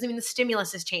changing doesn't mean the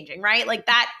stimulus is changing, right? Like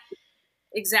that.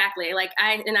 Exactly. Like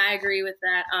I agree with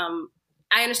that.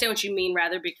 I understand what you mean,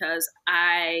 rather, because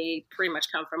I pretty much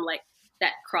come from like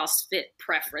that CrossFit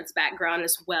preference background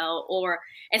as well,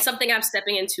 and something I'm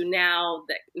stepping into now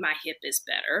that my hip is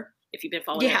better. If you've been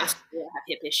following me, I have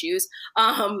hip issues.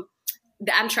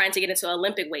 I'm trying to get into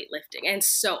Olympic weightlifting. And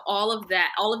so all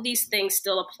of these things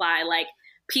still apply. Like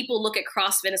people look at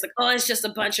CrossFit and it's like, oh, it's just a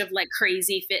bunch of like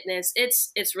crazy fitness.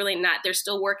 It's really not. They're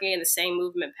still working in the same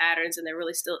movement patterns, and they're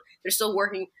still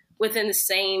working within the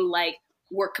same like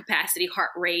work capacity,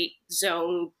 heart rate,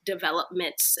 zone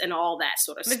developments, and all that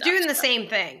sort of stuff. But doing the same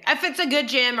thing. If it's a good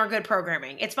gym or good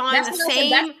programming, it's following the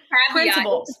same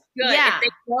principles. Good if they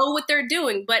know what they're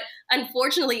doing. But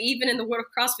unfortunately, even in the world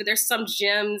of CrossFit, there's some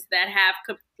gyms that have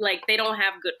they don't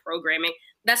have good programming.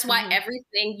 That's why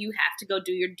everything you have to go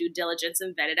do your due diligence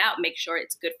and vet it out. Make sure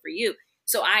it's good for you.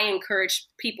 So I encourage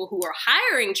people who are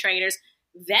hiring trainers,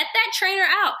 vet that trainer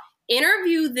out,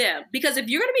 interview them, because if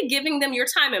you're going to be giving them your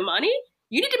time and money,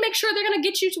 you need to make sure they're going to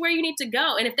get you to where you need to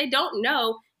go. And if they don't know,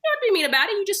 you don't have to be mean about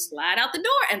it. You just slide out the door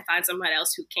and find somebody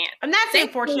else who can. And that's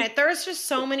unfortunate. There's just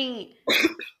so many.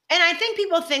 And I think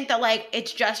people think that like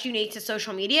it's just unique to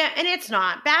social media, and it's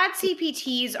not. Bad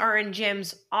CPTs are in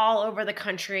gyms all over the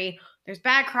country. There's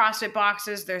bad CrossFit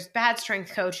boxes. There's bad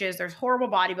strength coaches. There's horrible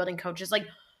bodybuilding coaches. Like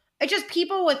it's just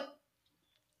people with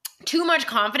too much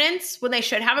confidence when they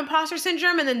should have imposter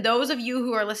syndrome. And then those of you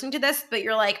who are listening to this, but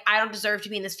you're like, I don't deserve to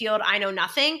be in this field. I know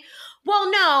nothing.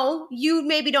 Well, no, you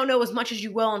maybe don't know as much as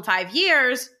you will in 5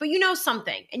 years, but you know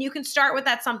something, and you can start with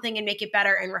that something and make it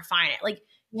better and refine it. Like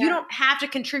you don't have to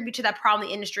contribute to that problem in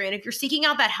the industry. And if you're seeking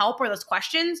out that help or those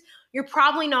questions, you're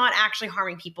probably not actually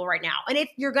harming people right now. And if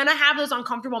you're going to have those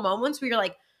uncomfortable moments where you're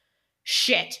like,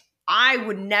 shit, I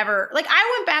would never, like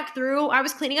I went back through, I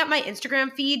was cleaning up my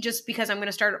Instagram feed just because I'm going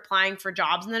to start applying for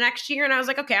jobs in the next year. And I was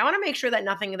like, okay, I want to make sure that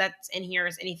nothing that's in here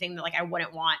is anything that like I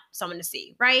wouldn't want someone to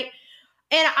see. Right.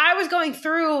 And I was going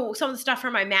through some of the stuff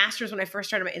from my master's when I first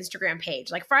started my Instagram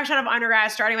page, like fresh out of undergrad,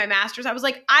 starting my master's. I was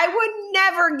like, I would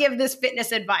never give this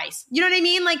fitness advice. You know what I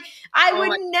mean? Like I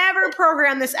would never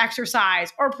program this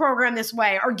exercise or program this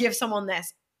way or give someone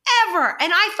this ever.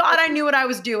 And I thought I knew what I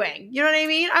was doing. You know what I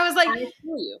mean? I was like,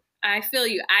 I feel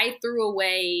you. I threw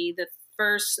away the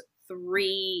first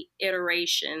 3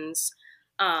 iterations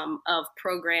of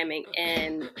programming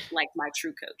in like my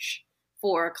True Coach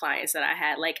for clients that I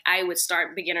had. Like I would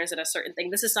start beginners at a certain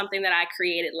thing. This is something that I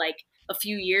created like a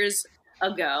few years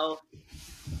ago.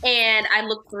 And I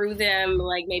looked through them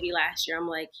like maybe last year. I'm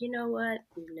like, you know what?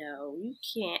 No, you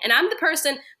can't. And I'm the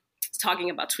person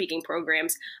talking about tweaking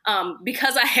programs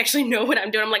because I actually know what I'm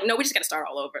doing. I'm like, no, we just got to start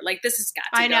all over. Like, this has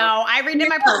got to go. I know. I redid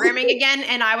my programming again,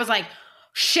 and I was like,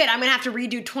 shit, I'm going to have to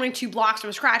redo 22 blocks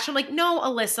from scratch. I'm like, no,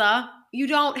 Alyssa, you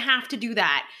don't have to do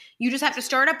that. You just have to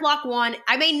start at block 1.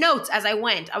 I made notes as I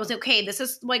went. I was like, okay, this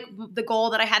is like the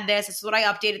goal that I had this. This is what I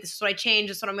updated. This is what I changed.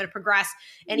 This is what I'm going to progress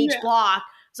in each block.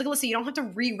 I was like, Alyssa, you don't have to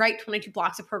rewrite 22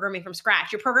 blocks of programming from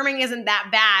scratch. Your programming isn't that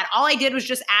bad. All I did was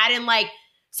just add in like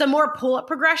some more pull-up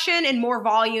progression and more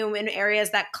volume in areas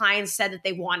that clients said that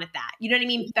they wanted that. You know what I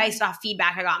mean? Based off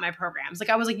feedback I got in my programs. Like,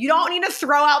 I was like, you don't need to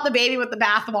throw out the baby with the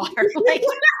bathwater. Like,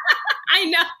 I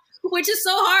know. Which is so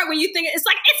hard when you think it's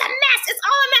like, it's a mess. It's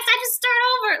all a mess. I have to start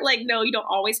over. Like, no, you don't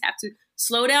always have to.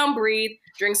 Slow down, breathe,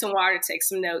 drink some water, take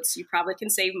some notes. You probably can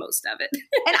save most of it.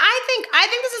 And I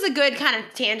think this is a good kind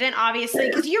of tangent, obviously,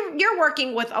 because you're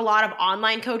working with a lot of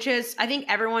online coaches. I think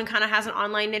everyone kind of has an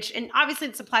online niche, and obviously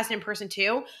this applies to in person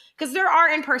too, because there are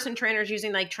in person trainers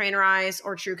using like Trainerize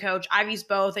or True Coach. I've used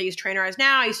both. I use Trainerize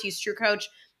now. I used to use True Coach,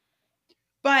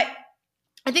 but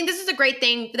I think this is a great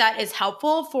thing that is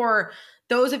helpful for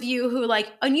those of you who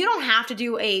like, and you don't have to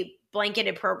do a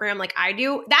blanketed program like I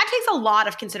do. That takes a lot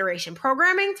of consideration.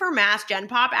 Programming for mass Gen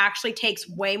Pop actually takes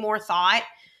way more thought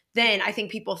than I think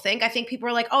people think. I think people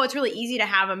are like, oh, it's really easy to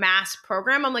have a mass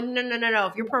program. I'm like, no.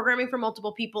 If you're programming for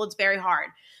multiple people, it's very hard.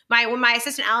 When my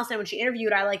assistant Allison, when she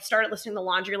interviewed, I like started listing the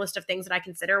laundry list of things that I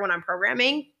consider when I'm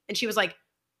programming. And she was like,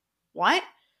 what?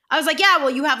 I was like, yeah, well,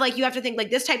 you have to think like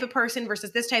this type of person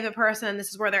versus this type of person, and this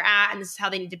is where they're at, and this is how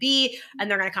they need to be,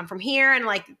 and they're going to come from here. And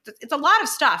like, it's a lot of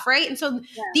stuff, right? And so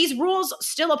these rules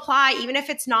still apply, even if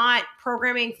it's not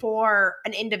programming for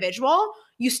an individual.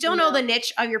 You still know the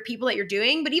niche of your people that you're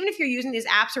doing. But even if you're using these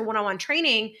apps or one-on-one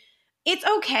training, it's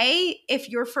okay if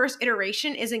your first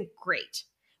iteration isn't great.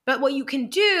 But what you can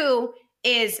do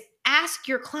is ask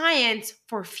your clients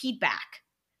for feedback.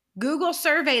 Google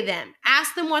survey them,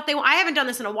 ask them what they want. I haven't done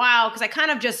this in a while because I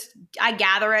kind of I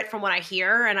gather it from what I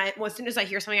hear. And as soon as I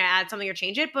hear something, I add something or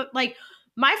change it. But like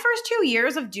my first 2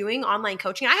 years of doing online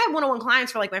coaching, I had one-on-one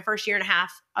clients for like my first year and a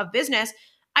half of business.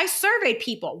 I surveyed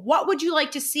people. What would you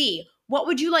like to see? What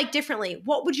would you like differently?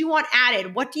 What would you want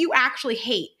added? What do you actually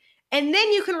hate? And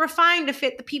then you can refine to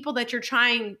fit the people that you're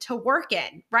trying to work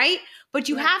in, right? But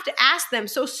you have to ask them.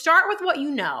 So start with what you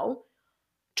know,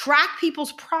 track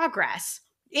people's progress.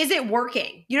 Is it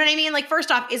working? You know what I mean? Like, first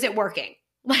off, is it working?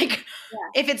 Like,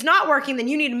 if it's not working, then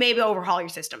you need to maybe overhaul your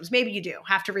systems. Maybe you do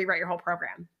have to rewrite your whole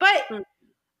program. But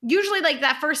usually, like,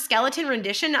 that first skeleton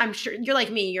rendition, I'm sure you're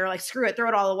like me. You're like, screw it, throw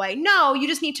it all away. No, you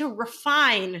just need to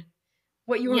refine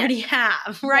what you already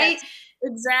have, right? Yes,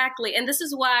 exactly. And this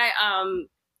is why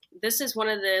this is one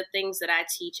of the things that I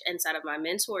teach inside of my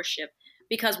mentorship,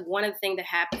 because one of the things that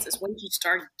happens is when you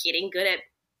start getting good at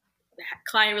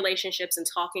client relationships and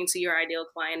talking to your ideal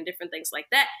client and different things like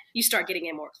that, you start getting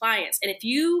in more clients. And if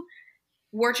you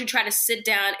were to try to sit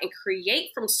down and create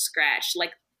from scratch,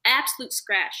 like absolute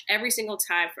scratch every single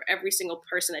time for every single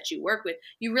person that you work with,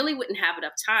 you really wouldn't have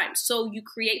enough time. So you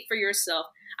create for yourself,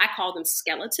 I call them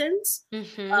skeletons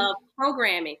of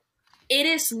programming. It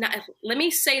is not, let me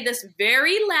say this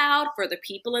very loud for the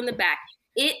people in the back.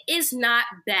 It is not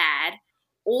bad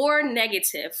or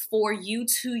negative for you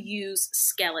to use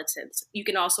skeletons. You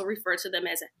can also refer to them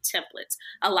as templates.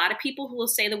 A lot of people who will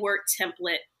say the word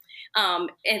template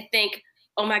and think,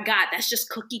 oh my God, that's just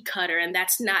cookie cutter. And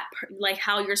that's not like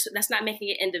that's not making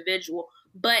it individual.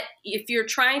 But if you're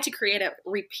trying to create a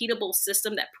repeatable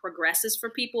system that progresses for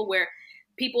people, where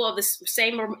people of the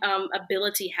same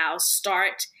ability house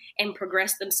start and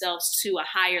progress themselves to a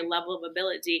higher level of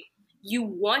ability, you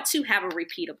want to have a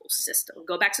repeatable system.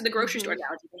 Go back to the grocery store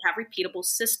analogy. They have repeatable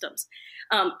systems.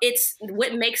 It's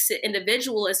what makes it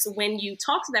individual is when you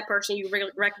talk to that person, you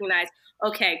recognize,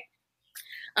 okay,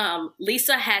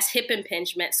 Lisa has hip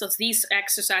impingement. So these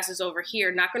exercises over here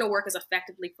are not going to work as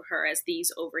effectively for her as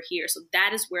these over here. So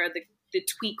that is where the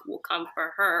tweak will come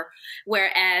for her.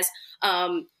 Whereas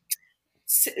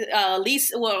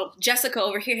Jessica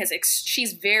over here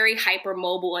she's very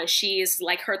hypermobile, and she is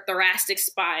like, her thoracic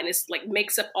spine is like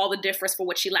makes up all the difference for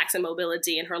what she lacks in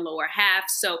mobility in her lower half.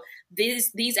 So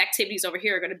these activities over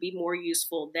here are going to be more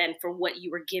useful than for what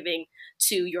you were giving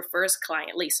to your first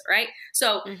client, Lisa, right?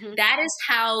 So that is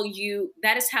how you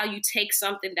take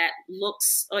something that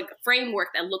looks like a framework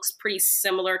that looks pretty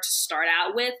similar to start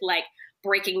out with, like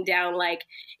breaking down, like,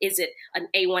 is it an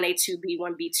A1, A2,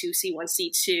 B1, B2, C1,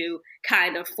 C2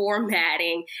 kind of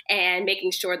formatting, and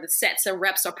making sure the sets and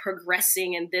reps are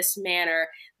progressing in this manner.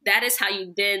 that is how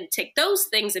you then take those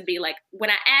things and be like, when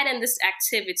I add in this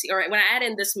activity or when I add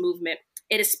in this movement,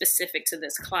 it is specific to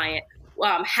this client.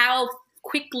 How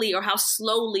quickly or how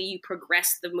slowly you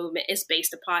progress the movement is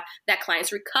based upon that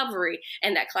client's recovery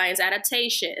and that client's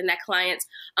adaptation and that client's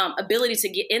ability to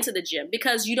get into the gym,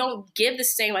 because you don't give the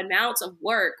same amounts of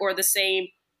work or the same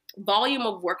volume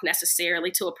of work necessarily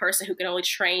to a person who can only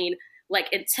train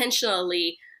like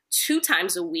intentionally 2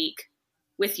 times a week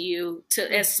with you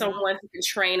as someone who can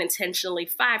train intentionally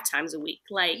 5 times a week.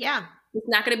 Like, yeah. It's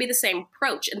not going to be the same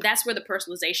approach. And that's where the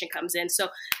personalization comes in. So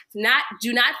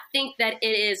do not think that it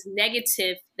is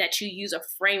negative that you use a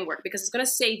framework, because it's going to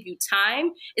save you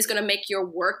time. It's going to make your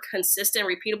work consistent,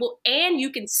 repeatable, and you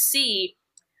can see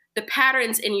the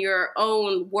patterns in your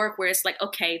own work where it's like,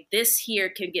 okay, this here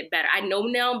can get better. I know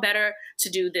now better to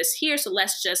do this here. So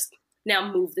let's just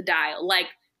now move the dial. Like,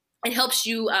 it helps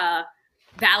you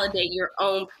validate your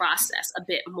own process a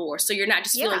bit more. So you're not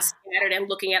just feeling scattered and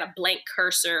looking at a blank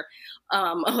cursor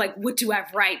of like, what do I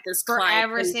write this for client?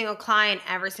 every single client,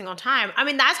 every single time. I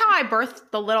mean, that's how I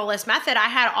birthed the Little List method. I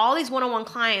had all these one-on-one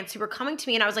clients who were coming to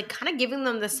me, and I was like kind of giving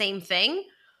them the same thing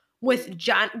with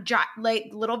like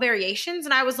little variations.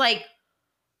 And I was like,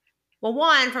 well,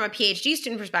 one, from a PhD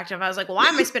student perspective, I was like, well, why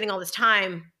am I spending all this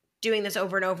time doing this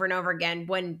over and over and over again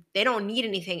when they don't need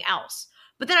anything else?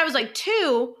 But then I was like,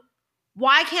 two,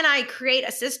 why can't I create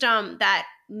a system that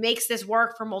makes this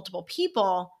work for multiple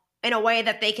people in a way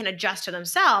that they can adjust to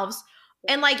themselves?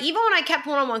 And like, even when I kept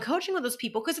one-on-one coaching with those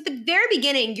people, because at the very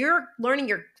beginning, you're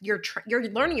learning you're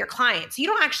learning your clients. You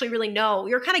don't actually really know.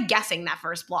 You're kind of guessing that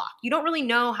first block. You don't really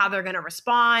know how they're going to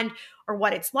respond or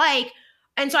what it's like.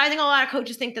 And so I think a lot of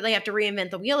coaches think that they have to reinvent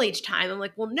the wheel each time. I'm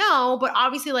like, well, no, but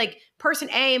obviously like person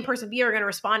A and person B are going to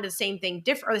respond to the same thing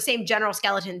or the same general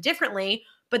skeleton differently.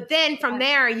 But then from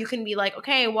there, you can be like,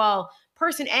 okay, well,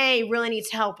 person A really needs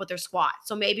help with their squat.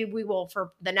 So maybe we will,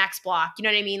 for the next block, you know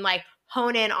what I mean? Like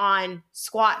hone in on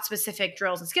squat specific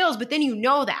drills and skills. But then you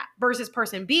know that versus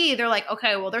person B, they're like,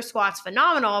 okay, well, their squat's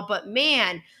phenomenal, but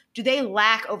man, do they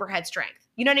lack overhead strength?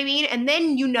 You know what I mean? And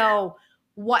then you know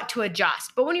what to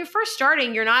adjust. But when you're first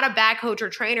starting, you're not a bad coach or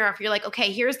trainer if you're like,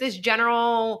 okay, here's this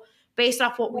general based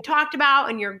off what we talked about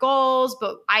and your goals,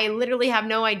 but I literally have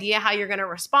no idea how you're going to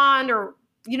respond, or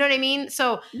you know what I mean?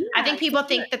 So yeah, I think people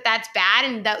think that that's bad,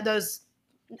 and that those,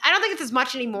 I don't think it's as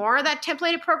much anymore that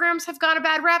templated programs have got a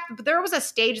bad rep, but there was a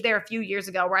stage there a few years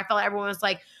ago where I felt like everyone was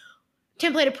like,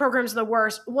 templated programs are the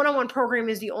worst. One-on-one program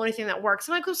is the only thing that works.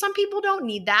 I'm like, well, some people don't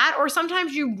need that. Or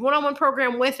sometimes you one-on-one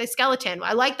program with a skeleton.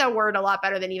 I like that word a lot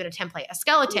better than even a template, a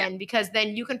skeleton, because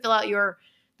then you can fill out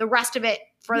the rest of it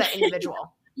for that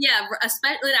individual. Yeah,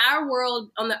 especially in our world,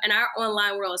 in our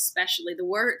online world especially, the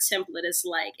word template is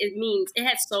like, it means, it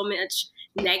has so much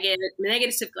negative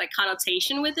like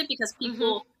connotation with it, because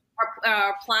people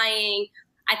are applying,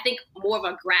 I think, more of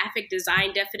a graphic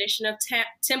design definition of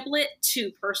template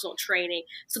to personal training.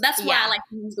 So that's why I like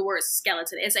to use the word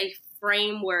skeleton. It's a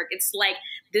framework. It's like,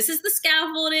 this is the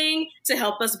scaffolding to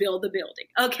help us build the building.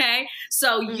 Okay.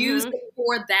 So use it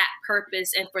for that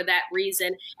purpose and for that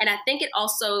reason. And I think it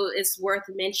also is worth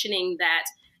mentioning that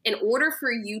in order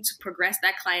for you to progress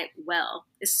that client well,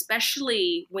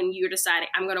 especially when you're deciding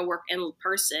I'm going to work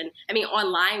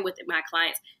online with my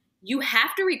clients, you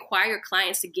have to require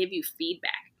clients to give you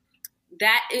feedback.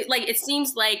 It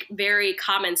seems like very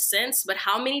common sense, but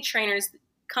how many trainers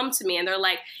come to me and they're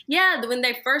like, yeah, when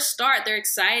they first start, they're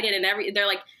excited and they're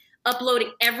like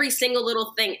uploading every single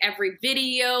little thing, every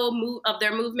video of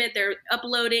their movement, they're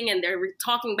uploading and they're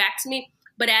talking back to me.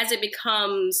 But as it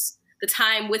becomes, the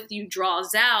time with you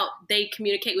draws out, they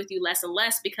communicate with you less and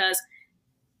less because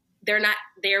they're not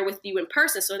there with you in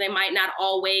person. So they might not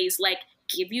always like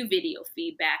give you video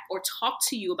feedback or talk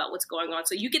to you about what's going on.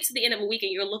 So you get to the end of a week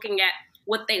and you're looking at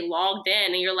what they logged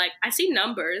in and you're like, I see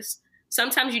numbers.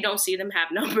 Sometimes you don't see them have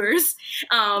numbers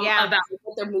about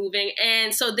what they're moving.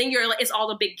 And so then it's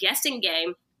all a big guessing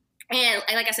game. And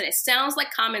like I said, it sounds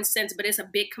like common sense, but it's a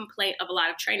big complaint of a lot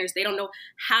of trainers. They don't know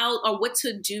how or what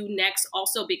to do next,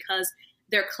 also because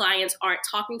their clients aren't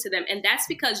talking to them. And that's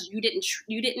because you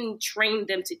didn't train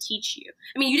them to teach you.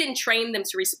 I mean, you didn't train them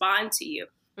to respond to you.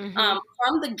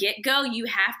 From the get-go, you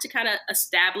have to kind of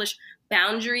establish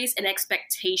boundaries and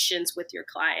expectations with your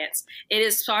clients. It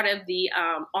is part of the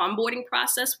onboarding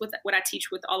process with what I teach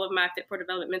with all of my Fit for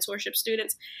Development mentorship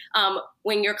students.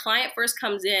 When your client first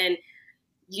comes in,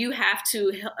 you have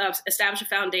to establish a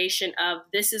foundation of,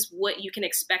 this is what you can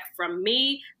expect from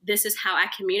me. This is how I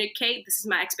communicate. This is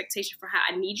my expectation for how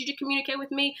I need you to communicate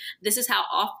with me. This is how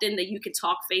often that you can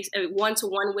talk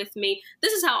one-to-one with me.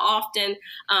 This is how often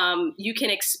you can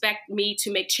expect me to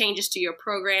make changes to your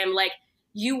program. Like,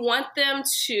 you want them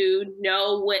to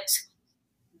know what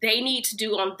they need to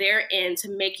do on their end to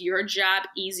make your job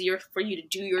easier for you to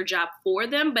do your job for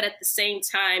them. But at the same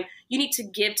time, you need to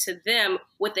give to them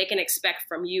what they can expect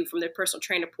from you, from their personal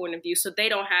trainer point of view. So they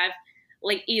don't have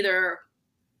like either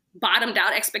bottomed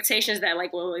out expectations that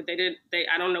like, well, like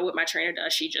I don't know what my trainer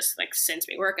does. She just like sends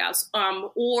me workouts.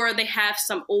 Or they have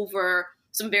some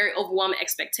very overwhelming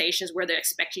expectations where they're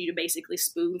expecting you to basically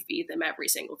spoon feed them every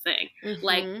single thing. Mm-hmm.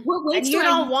 Like, what weights and you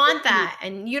don't want that.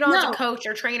 And you don't, as a coach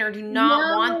or trainer, do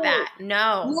not want that.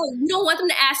 No, you don't want them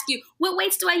to ask you, what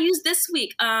weights do I use this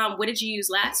week? What did you use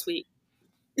last week?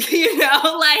 You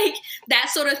know, like that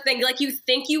sort of thing. Like you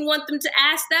think you want them to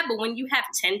ask that, but when you have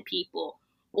 10 people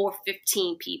or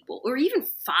 15 people or even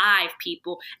 5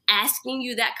 people asking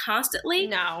you that constantly,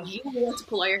 no, you want to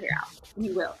pull all your hair out.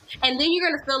 You will. And then you're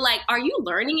going to feel like, are you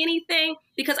learning anything?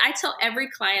 Because I tell every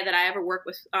client that I ever work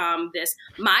with this,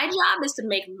 my job is to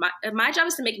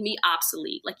make me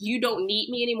obsolete. Like you don't need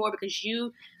me anymore because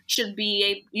you should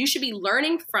be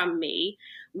learning from me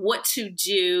what to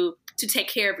do to take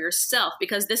care of yourself,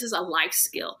 because this is a life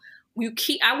skill.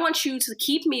 I want you to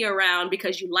keep me around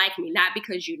because you like me, not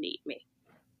because you need me.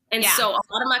 And so a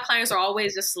lot of my clients are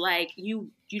always just like, you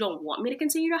don't want me to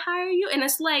continue to hire you? And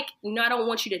it's like, no, I don't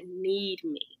want you to need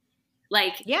me.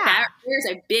 Like, there's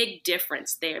a big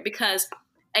difference there, because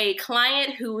a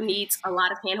client who needs a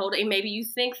lot of hand-holding, and maybe you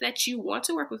think that you want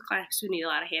to work with clients who need a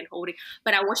lot of hand-holding,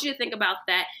 but I want you to think about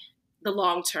that, the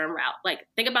long-term route. Like,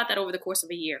 think about that over the course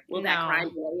of a year. Will that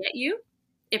grind away at you?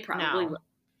 It probably will.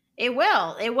 It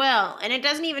will. It will. And it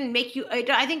doesn't even make you,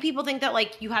 I think people think that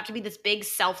like you have to be this big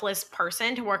selfless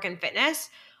person to work in fitness.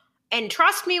 And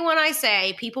trust me when I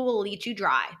say people will lead you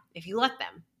dry if you let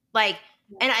them. Like,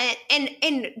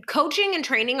 and coaching and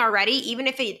training already, even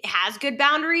if it has good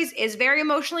boundaries, is very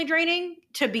emotionally draining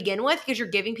to begin with, because you're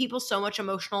giving people so much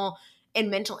emotional and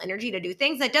mental energy to do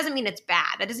things. That doesn't mean it's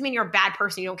bad. That doesn't mean you're a bad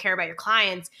person. You don't care about your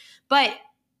clients. But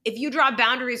if you draw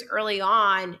boundaries early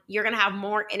on, you're going to have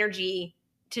more energy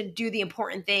to do the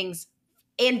important things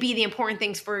and be the important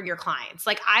things for your clients.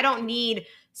 Like, I don't need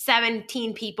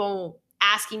 17 people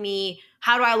asking me,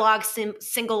 how do I log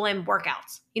single limb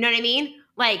workouts? You know what I mean?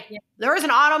 Like, there is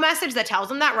an auto message that tells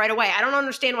them that right away. I don't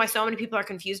understand why so many people are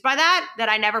confused by that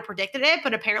I never predicted it,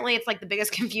 but apparently it's like the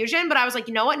biggest confusion. But I was like,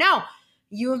 you know what? No,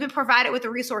 you have been provided with a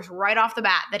resource right off the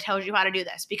bat that tells you how to do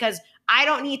this, because I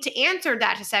don't need to answer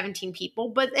that to 17 people,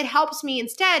 but it helps me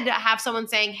instead to have someone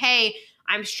saying, hey,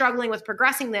 I'm struggling with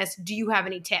progressing this. Do you have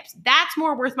any tips? That's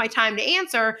more worth my time to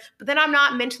answer, but then I'm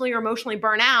not mentally or emotionally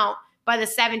burnt out by the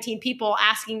 17 people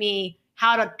asking me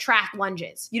how to track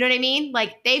lunges. You know what I mean?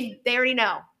 Like they already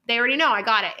know. They already know. I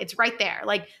got it. It's right there.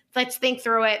 Like, let's think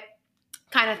through it,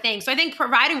 kind of thing. So I think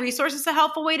providing resources is a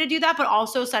helpful way to do that, but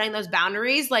also setting those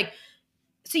boundaries. Like,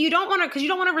 so you don't want to, because you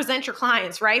don't want to resent your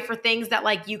clients, right? For things that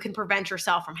like you can prevent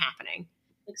yourself from happening.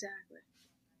 Exactly.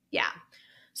 Yeah.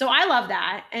 So I love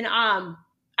that. And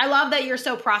I love that you're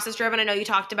so process driven. I know you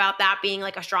talked about that being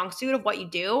like a strong suit of what you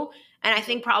do. And I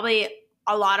think probably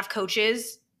a lot of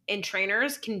coaches and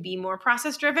trainers can be more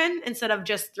process driven instead of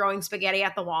just throwing spaghetti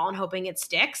at the wall and hoping it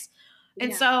sticks.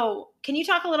 And so can you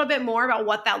talk a little bit more about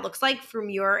what that looks like from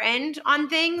your end on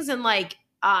things, and like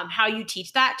how you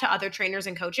teach that to other trainers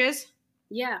and coaches?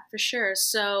 Yeah, for sure.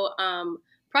 So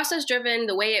process driven,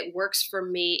 the way it works for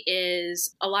me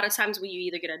is a lot of times when you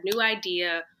either get a new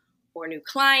idea or a new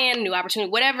client, new opportunity,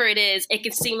 whatever it is, it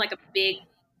can seem like a big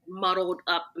muddled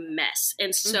up mess.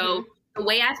 And so the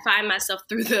way I find myself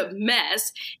through the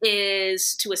mess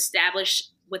is to establish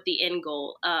what the end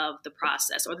goal of the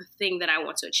process or the thing that I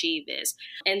want to achieve is.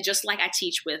 And just like I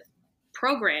teach with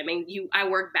programming, I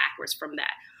work backwards from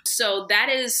that. So that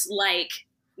is like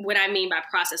what I mean by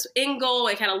process. End goal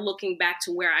and kind of looking back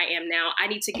to where I am now. I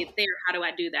need to get there. How do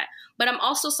I do that? But I'm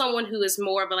also someone who is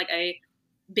more of like a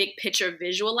big picture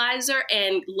visualizer,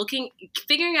 and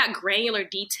figuring out granular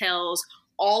details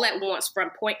all at once from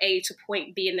point A to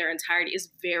point B in their entirety is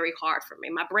very hard for me.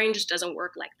 My brain just doesn't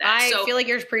work like that. I feel like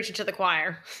you're preaching to the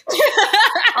choir.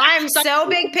 I'm so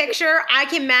big picture. I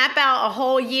can map out a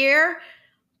whole year,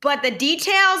 but the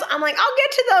details, I'm like, I'll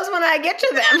get to those when I get to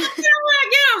them. When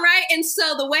I get them, right? And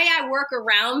so the way I work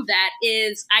around that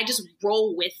is I just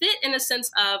roll with it in a sense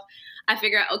of I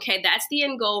figure out, okay, that's the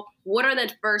end goal. What are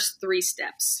the first 3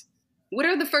 steps? What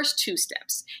are the first 2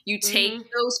 steps? You take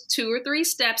those 2 or 3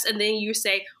 steps, and then you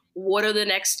say, what are the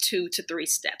next 2 to 3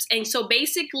 steps? And so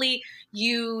basically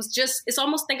it's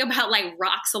almost think about like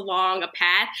rocks along a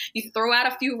path. You throw out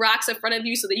a few rocks in front of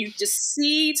you so that you just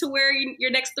see to where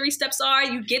your next 3 steps are.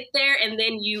 You get there and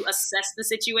then you assess the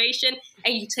situation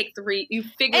and you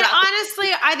figure and out. Honestly,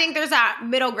 I think there's that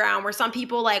middle ground where some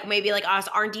people like maybe like us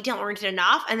aren't detail oriented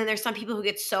enough. And then there's some people who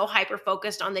get so hyper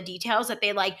focused on the details that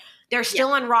they're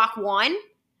still on rock 1.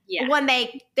 Yeah. When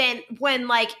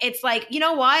it's like, you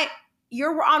know what?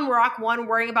 You're on rock 1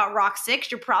 worrying about rock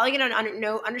 6. You're probably going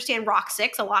to understand rock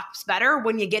 6 a lot better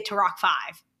when you get to rock 5.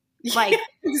 Like,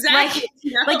 exactly.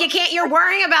 You're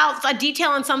worrying about a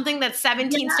detail in something that's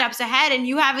 17 steps ahead and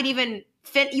you haven't even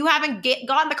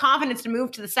gotten the confidence to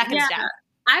move to the second step.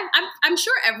 I'm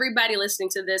sure everybody listening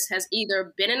to this has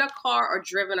either been in a car or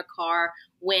driven a car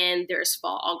when there's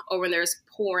fog or when there's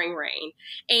pouring rain.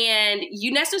 And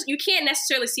you can't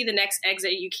necessarily see the next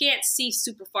exit. You can't see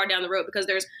super far down the road because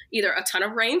there's either a ton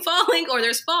of rain falling or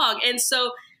there's fog. And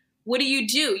so what do?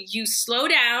 You slow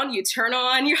down, you turn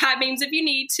on your high beams if you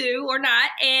need to or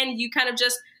not, and you kind of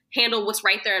just handle what's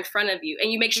right there in front of you.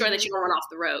 And you make sure that you don't run off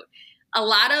the road. A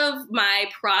lot of my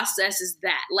process is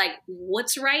that, like,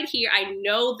 what's right here? I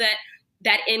know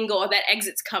that end goal, that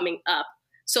exit's coming up.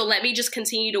 So let me just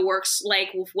continue to work like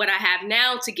with what I have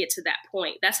now to get to that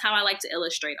point. That's how I like to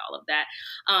illustrate all of that.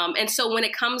 And so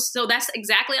so that's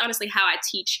exactly honestly how I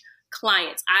teach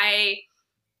clients.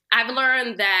 I've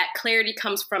learned that clarity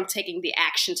comes from taking the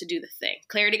action to do the thing.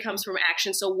 Clarity comes from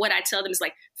action. So what I tell them is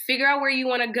like, figure out where you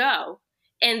want to go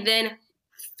and then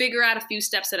figure out a few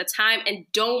steps at a time and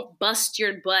don't bust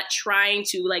your butt trying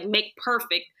to like make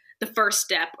perfect the first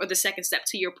step or the second step,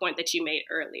 to your point that you made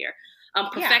earlier.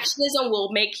 Perfectionism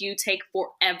will make you take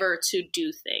forever to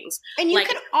do things. And you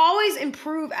can always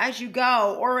improve as you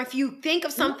go. Or if you think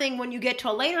of something when you get to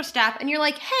a later step and you're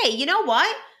like, hey, you know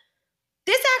what?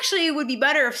 This actually would be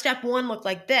better if step 1 looked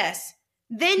like this.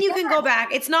 Then you can go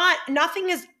back. It's not, nothing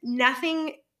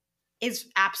is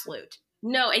absolute.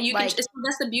 No, and that's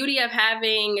the beauty of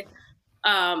having,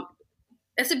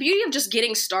 it's the beauty of just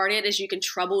getting started is you can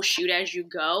troubleshoot as you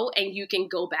go and you can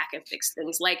go back and fix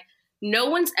things. Like,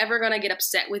 no one's ever going to get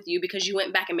upset with you because you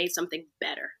went back and made something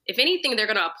better. If anything, they're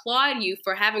going to applaud you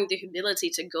for having the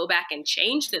ability to go back and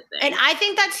change the thing. And I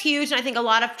think that's huge. And I think a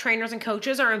lot of trainers and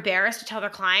coaches are embarrassed to tell their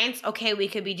clients, okay, we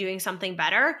could be doing something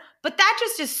better. But that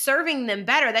just is serving them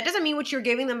better. That doesn't mean what you're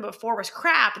giving them before was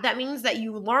crap. That means that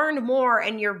you learned more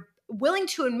and you're willing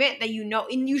to admit that you know,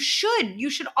 and you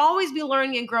should always be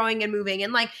learning and growing and moving.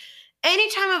 And like,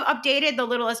 anytime I've updated the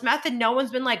Littlest Method, no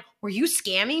one's been like, were you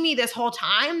scamming me this whole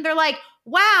time? They're like,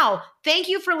 wow, thank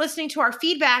you for listening to our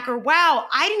feedback. Or wow,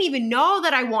 I didn't even know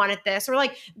that I wanted this. Or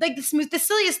like the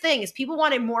silliest thing is people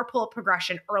wanted more pull-up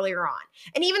progression earlier on.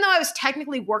 And even though I was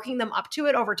technically working them up to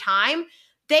it over time,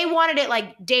 they wanted it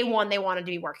like day 1, they wanted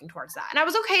to be working towards that. And I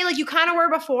was okay, like you kind of were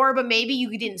before, but maybe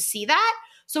you didn't see that.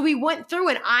 So we went through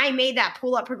and I made that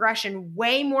pull-up progression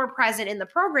way more present in the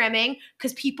programming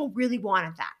because people really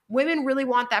wanted that. Women really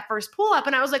want that first pull-up.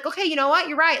 And I was like, okay, you know what?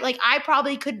 You're right. Like I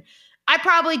probably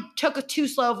took a too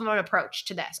slow of an approach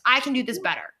to this. I can do this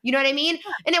better. You know what I mean?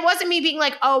 And it wasn't me being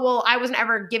like, oh, well, I wasn't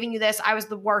ever giving you this. I was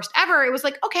the worst ever. It was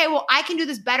like, okay, well, I can do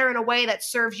this better in a way that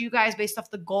serves you guys based off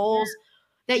the goals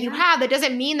that you have. That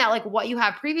doesn't mean that like what you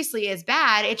have previously is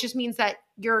bad. It just means that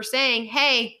you're saying,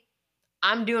 hey,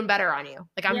 I'm doing better on you.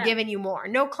 Like I'm giving you more.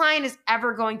 No client is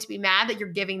ever going to be mad that you're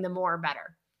giving them more or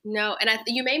better. No. And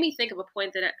you made me think of a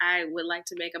point that I would like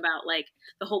to make about like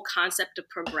the whole concept of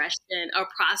progression or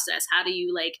process. How do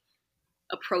you like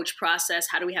approach process?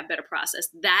 How do we have better process?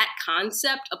 That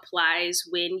concept applies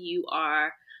when you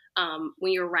are,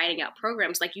 when you're writing out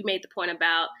programs. Like you made the point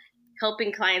about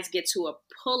helping clients get to a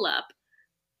pull-up.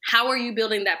 How are you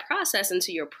building that process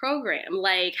into your program?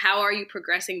 Like, how are you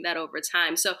progressing that over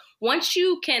time? So once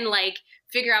you can like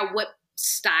figure out what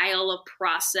style of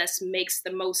process makes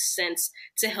the most sense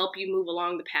to help you move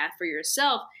along the path for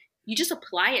yourself, you just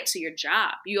apply it to your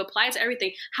job. You apply it to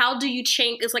everything. How do you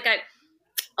change? It's like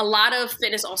a lot of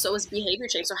fitness also is behavior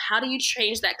change. So how do you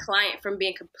change that client from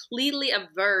being completely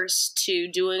averse to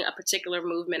doing a particular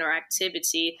movement or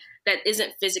activity that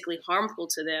isn't physically harmful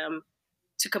to them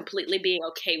to completely being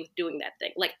okay with doing that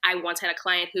thing? Like I once had a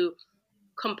client who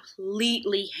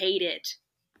completely hated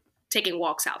taking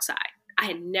walks outside. I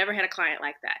had never had a client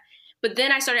like that. But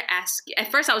then I started asking,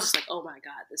 at first I was just like, oh my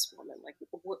God, this woman, like,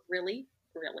 what, really?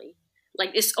 Really?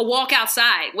 Like it's a walk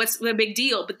outside. What's the big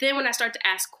deal? But then when I started to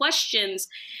ask questions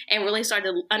and really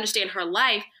started to understand her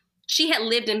life, she had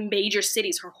lived in major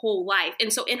cities her whole life.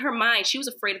 And so in her mind, she was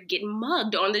afraid of getting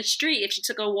mugged on the street if she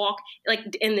took a walk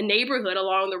like in the neighborhood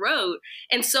along the road.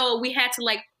 And so we had to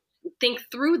like think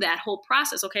through that whole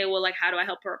process. Okay, well, like, how do I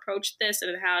help her approach this?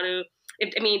 And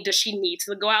does she need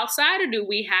to go outside, or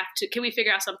can we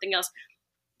figure out something else?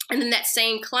 And then that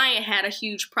same client had a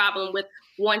huge problem with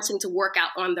wanting to work out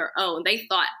on their own. They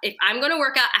thought, if I'm going to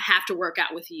work out, I have to work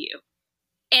out with you.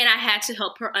 And I had to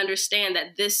help her understand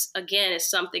that this, again, is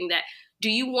something that, do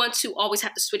you want to always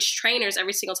have to switch trainers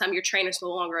every single time your trainer's no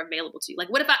longer available to you? Like,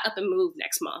 what if I up and move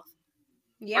next month?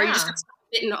 Yeah. Are you just going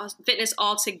to stop fitness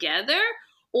altogether?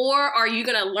 Or are you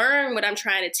going to learn what I'm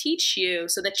trying to teach you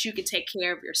so that you can take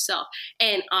care of yourself?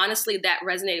 And honestly, that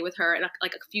resonated with her. And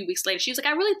like a few weeks later, she was like,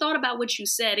 I really thought about what you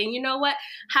said. And you know what?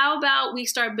 How about we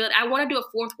start building? I want to do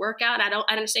a fourth workout. I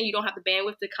understand you don't have the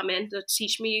bandwidth to come in to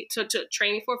teach me, to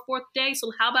train me for a fourth day.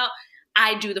 So how about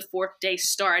I do the fourth day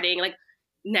starting like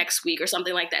next week or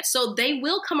something like that? So they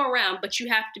will come around, but you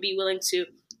have to be willing to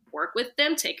work with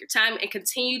them, take your time, and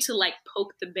continue to like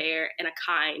poke the bear in a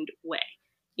kind way.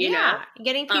 You know?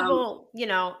 Getting people,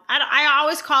 I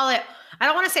always call it, I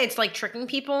don't want to say it's like tricking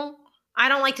people. I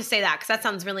don't like to say that because that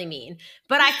sounds really mean.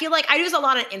 But I feel like I use a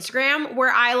lot on Instagram where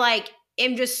I like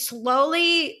am just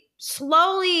slowly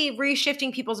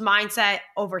reshifting people's mindset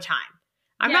over time.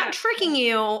 I'm not tricking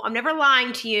you. I'm never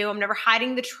lying to you. I'm never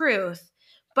hiding the truth.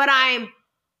 But I'm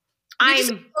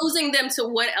just exposing them to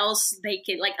what else they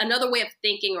can, like another way of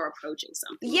thinking or approaching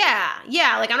something.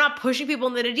 Yeah. Like I'm not pushing people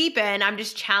into the deep end. I'm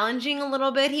just challenging a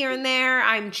little bit here and there.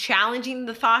 I'm challenging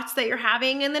the thoughts that you're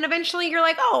having. And then eventually you're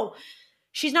like, oh,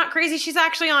 she's not crazy. She's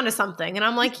actually onto something. And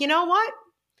I'm like, you know what?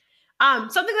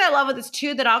 Something that I love with this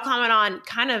too, that I'll comment on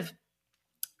kind of,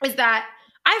 is that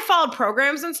I followed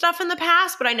programs and stuff in the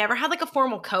past, but I never had like a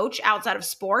formal coach outside of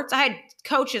sports. I had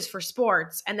coaches for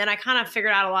sports, and then I kind of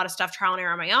figured out a lot of stuff trial and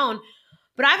error on my own.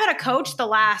 But I've had a coach the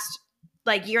last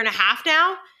like year and a half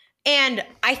now. And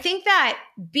I think that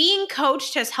being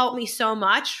coached has helped me so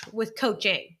much with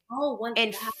coaching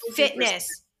and fitness.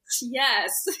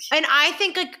 Yes. And I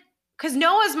think like, because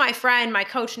Noah's my friend, my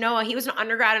coach Noah, he was an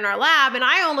undergrad in our lab. And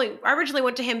I originally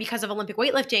went to him because of Olympic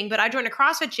weightlifting, but I joined a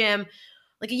CrossFit gym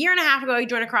like a year and a half ago. I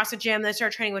joined a CrossFit gym, then I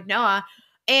started training with Noah.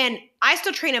 And I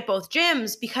still train at both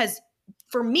gyms because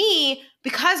for me,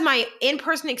 because my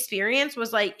in-person experience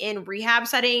was like in rehab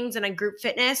settings and in group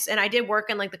fitness, and I did work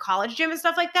in like the college gym and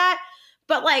stuff like that.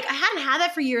 But like I hadn't had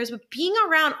that for years, but being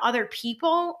around other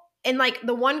people and like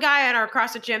the one guy at our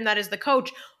CrossFit gym that is the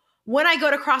coach, when I go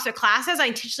to CrossFit classes, I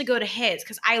intentionally go to his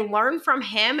because I learn from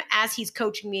him as he's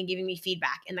coaching me and giving me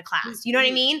feedback in the class. You know what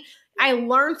I mean? I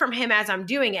learn from him as I'm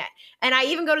doing it. And I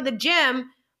even go to the gym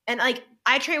and like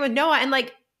I train with Noah, and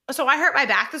like, so I hurt my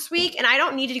back this week and I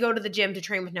don't need to go to the gym to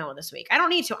train with Noah this week. I don't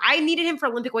need to. I needed him for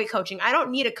Olympic weight coaching. I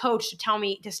don't need a coach to tell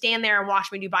me to stand there and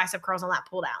watch me do bicep curls and lat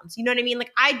pull downs. You know what I mean?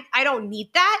 Like I don't need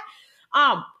that.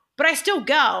 But I still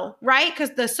go, right?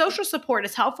 Because the social support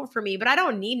is helpful for me, but I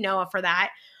don't need Noah for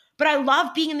that. But I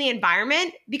love being in the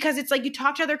environment because it's like you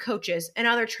talk to other coaches and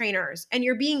other trainers and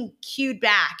you're being cued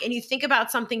back and you think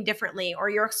about something differently or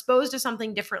you're exposed to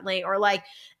something differently or like,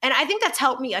 and I think that's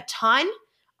helped me a ton.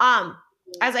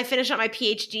 As I finish up my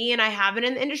PhD and I have it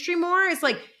in the industry more, it's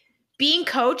like being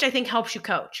coach, I think helps you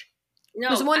coach.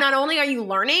 Because one, not only are you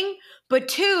learning, but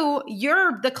two,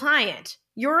 you're the client,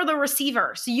 you're the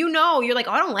receiver. So you're like,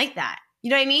 oh, I don't like that.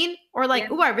 You know what I mean? Or like,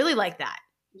 oh, I really like that.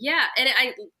 Yeah, and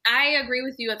I agree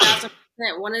with you 1,000%.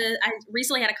 I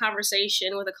recently had a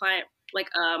conversation with a client, like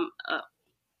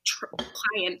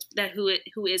client that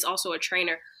who is also a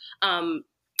trainer.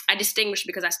 I distinguish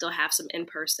because I still have some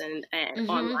in-person and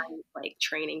online like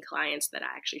training clients that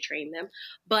I actually train them.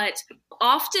 But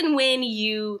often when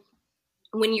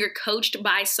you're coached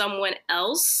by someone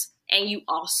else and you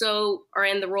also are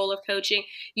in the role of coaching,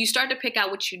 you start to pick out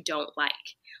what you don't like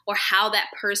or how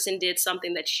that person did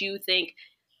something that you think,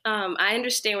 I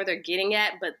understand where they're getting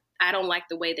at, but I don't like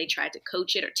the way they tried to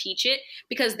coach it or teach it,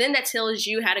 because then that tells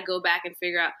you how to go back and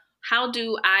figure out, how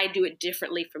do I do it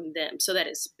differently from them so that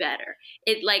it's better?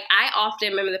 I often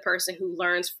remember the person who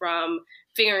learns from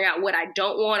figuring out what I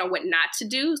don't want or what not to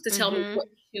do to tell me what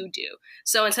to do.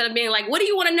 So instead of being like, what do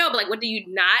you want to know? But like, what do you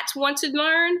not want to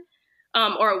learn?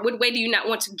 Or what way do you not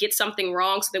want to get something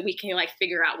wrong so that we can like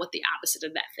figure out what the opposite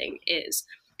of that thing is?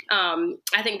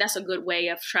 I think that's a good way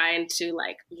of trying to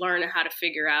like learn how to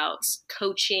figure out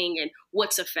coaching and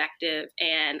what's effective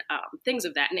and things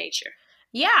of that nature.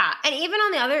 Yeah. And even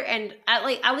on the other end,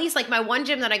 at least like my one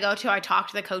gym that I go to, I talk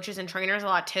to the coaches and trainers a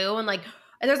lot too. And like,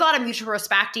 there's a lot of mutual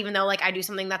respect, even though like I do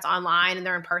something that's online and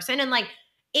they're in person, and like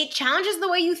it challenges the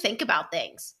way you think about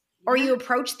things or you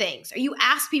approach things or you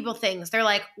ask people things. They're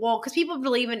like, well, because people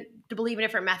believe in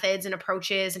different methods and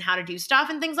approaches and how to do stuff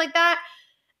and things like that.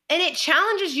 and it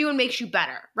challenges you and makes you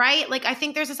better, right? Like, I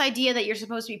think there's this idea that you're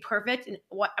supposed to be perfect. And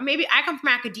what, maybe I come from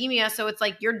academia, so it's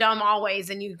like you're dumb always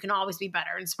and you can always be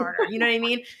better and smarter. You know what I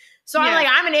mean? So I'm like,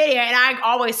 I'm an idiot and I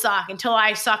always suck until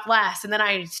I suck less. And then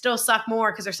I still suck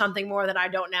more because there's something more that I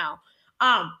don't know.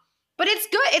 But it's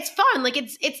good. It's fun. Like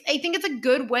I think it's a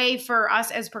good way for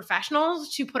us as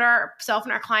professionals to put ourselves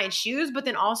in our client's shoes, but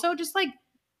then also just like,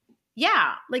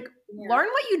 learn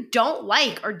what you don't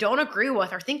like or don't agree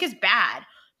with or think is bad,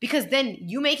 because then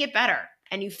you make it better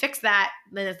and you fix that.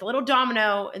 Then it's a little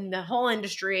domino in the whole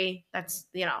industry. That's,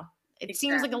 it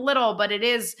seems like a little, but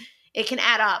it can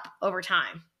add up over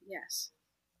time. Yes.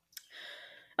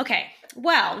 Okay.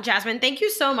 Well, Jasmine, thank you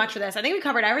so much for this. I think we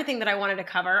covered everything that I wanted to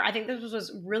cover. I think this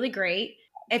was really great.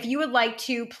 If you would like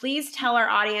to, please tell our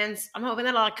audience. I'm hoping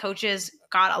that a lot of coaches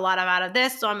got a lot out of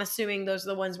this, so I'm assuming those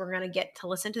are the ones we're going to get to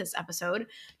listen to this episode.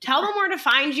 Tell them where to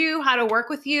find you, how to work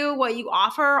with you, what you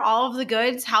offer, all of the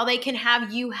goods, how they can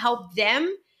have you help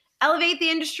them elevate the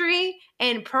industry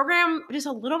and program just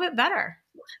a little bit better.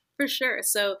 For sure.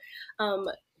 So,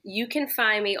 you can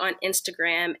find me on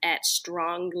Instagram at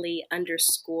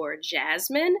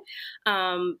strongly_Jasmine.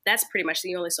 That's pretty much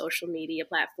the only social media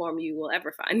platform you will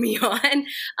ever find me on.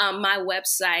 My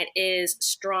website is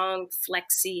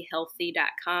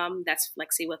strongflexihealthy.com. That's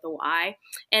flexi with a Y.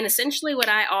 And essentially what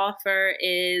I offer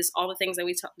is all the things that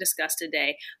we discussed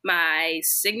today. My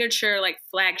signature,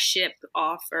 flagship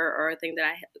offer or thing that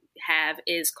I have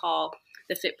is called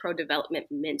the Fit Pro Development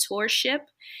Mentorship.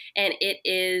 And it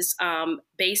is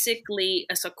basically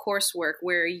it's a coursework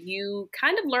where you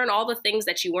kind of learn all the things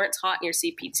that you weren't taught in your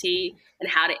CPT and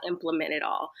how to implement it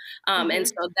all. And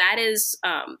so that is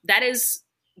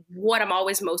what I'm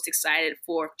always most excited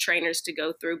for trainers to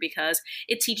go through, because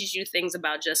it teaches you things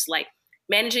about just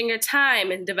managing your time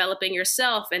and developing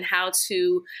yourself and how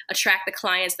to attract the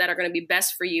clients that are going to be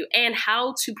best for you and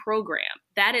how to program.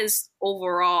 That is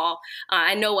overall,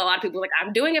 I know a lot of people are like,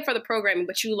 I'm doing it for the programming,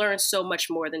 but you learn so much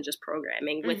more than just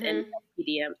programming within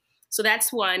PDM. So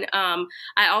that's one.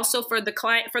 I also, for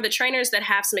the trainers that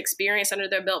have some experience under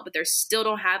their belt, but they still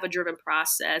don't have a driven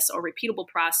process or repeatable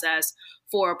process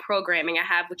for programming, I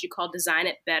have what you call Design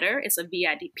It Better. It's a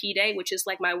VIDP day, which is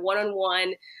like my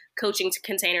one-on-one coaching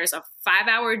container. Is a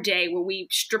 5-hour day where we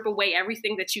strip away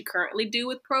everything that you currently do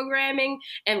with programming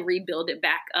and rebuild it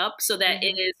back up so that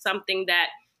it is something that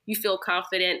you feel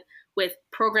confident with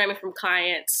programming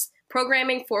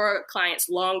for clients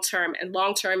long-term, and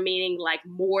long-term meaning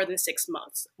more than 6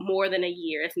 months, more than a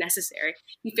year if necessary.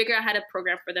 You figure out how to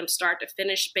program for them start to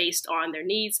finish based on their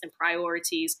needs and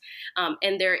priorities.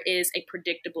 And there is a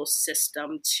predictable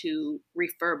system to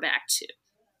refer back to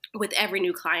with every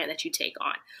new client that you take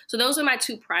on. So those are my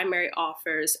two primary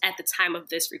offers at the time of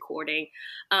this recording.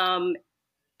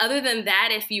 Other than that,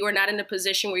 if you are not in a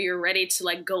position where you're ready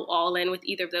to go all in with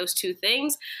either of those two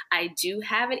things, I do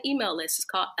have an email list. It's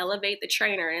called Elevate the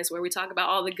Trainer, and it's where we talk about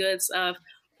all the goods of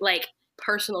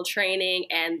personal training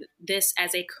and this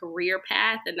as a career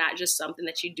path and not just something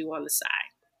that you do on the side.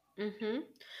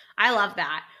 I love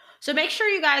that. So make sure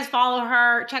you guys follow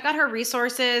her, check out her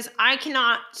resources. I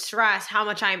cannot stress how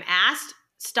much I'm asked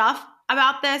stuff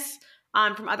about this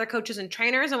from other coaches and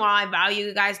trainers. And while I value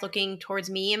you guys looking towards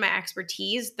me and my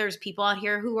expertise, there's people out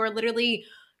here who are literally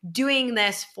doing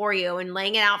this for you and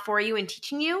laying it out for you and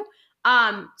teaching you.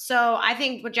 So I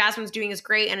think what Jasmine's doing is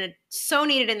great and it's so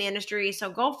needed in the industry.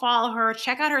 So go follow her,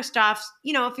 check out her stuff.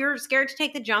 If you're scared to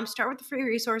take the jump, start with the free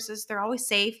resources. They're always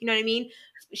safe. You know what I mean?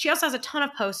 She also has a ton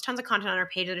of posts, tons of content on her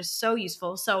page that is so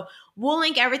useful. So we'll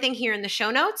link everything here in the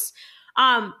show notes.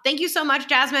 Thank you so much,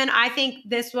 Jasmine. I think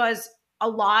this was a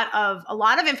lot of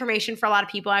information for a lot of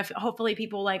people. Hopefully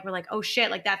people were like, oh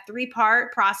shit, that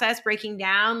 3-part process breaking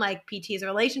down PT as a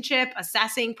relationship,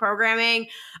 assessing, programming.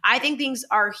 I think things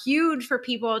are huge for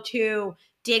people to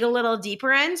dig a little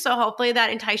deeper in. So hopefully that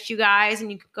enticed you guys and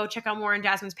you can go check out more on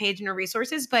Jasmine's page and her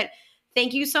resources. But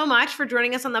thank you so much for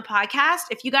joining us on the podcast.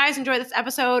 If you guys enjoyed this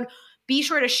episode, be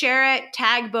sure to share it,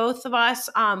 tag both of us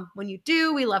when you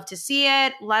do. We love to see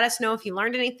it. Let us know if you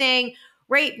learned anything.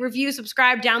 Rate, review,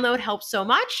 subscribe, download helps so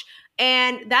much.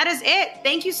 And that is it.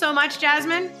 Thank you so much,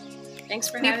 Jasmine. Thanks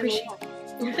for having me.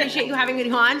 Appreciate you having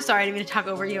me on. Sorry, I didn't mean to talk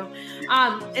over you.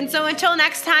 And so until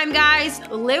next time, guys,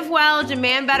 live well,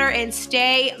 demand better, and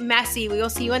stay messy. We will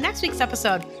see you in next week's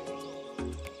episode.